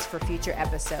ideas for future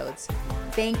episodes.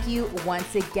 Thank you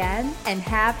once again, and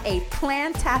have a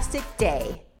plantastic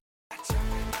day.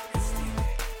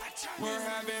 We're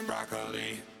having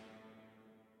broccoli.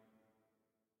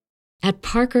 At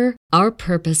Parker, our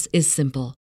purpose is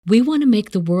simple. We want to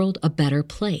make the world a better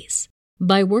place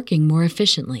by working more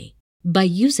efficiently, by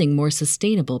using more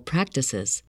sustainable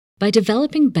practices, by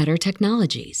developing better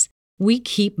technologies. We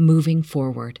keep moving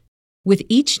forward. With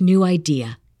each new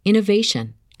idea,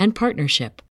 innovation, and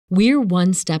partnership, we're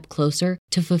one step closer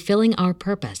to fulfilling our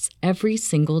purpose every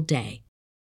single day.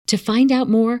 To find out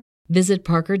more, visit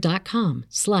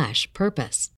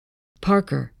parker.com/purpose.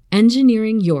 Parker,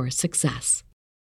 engineering your success.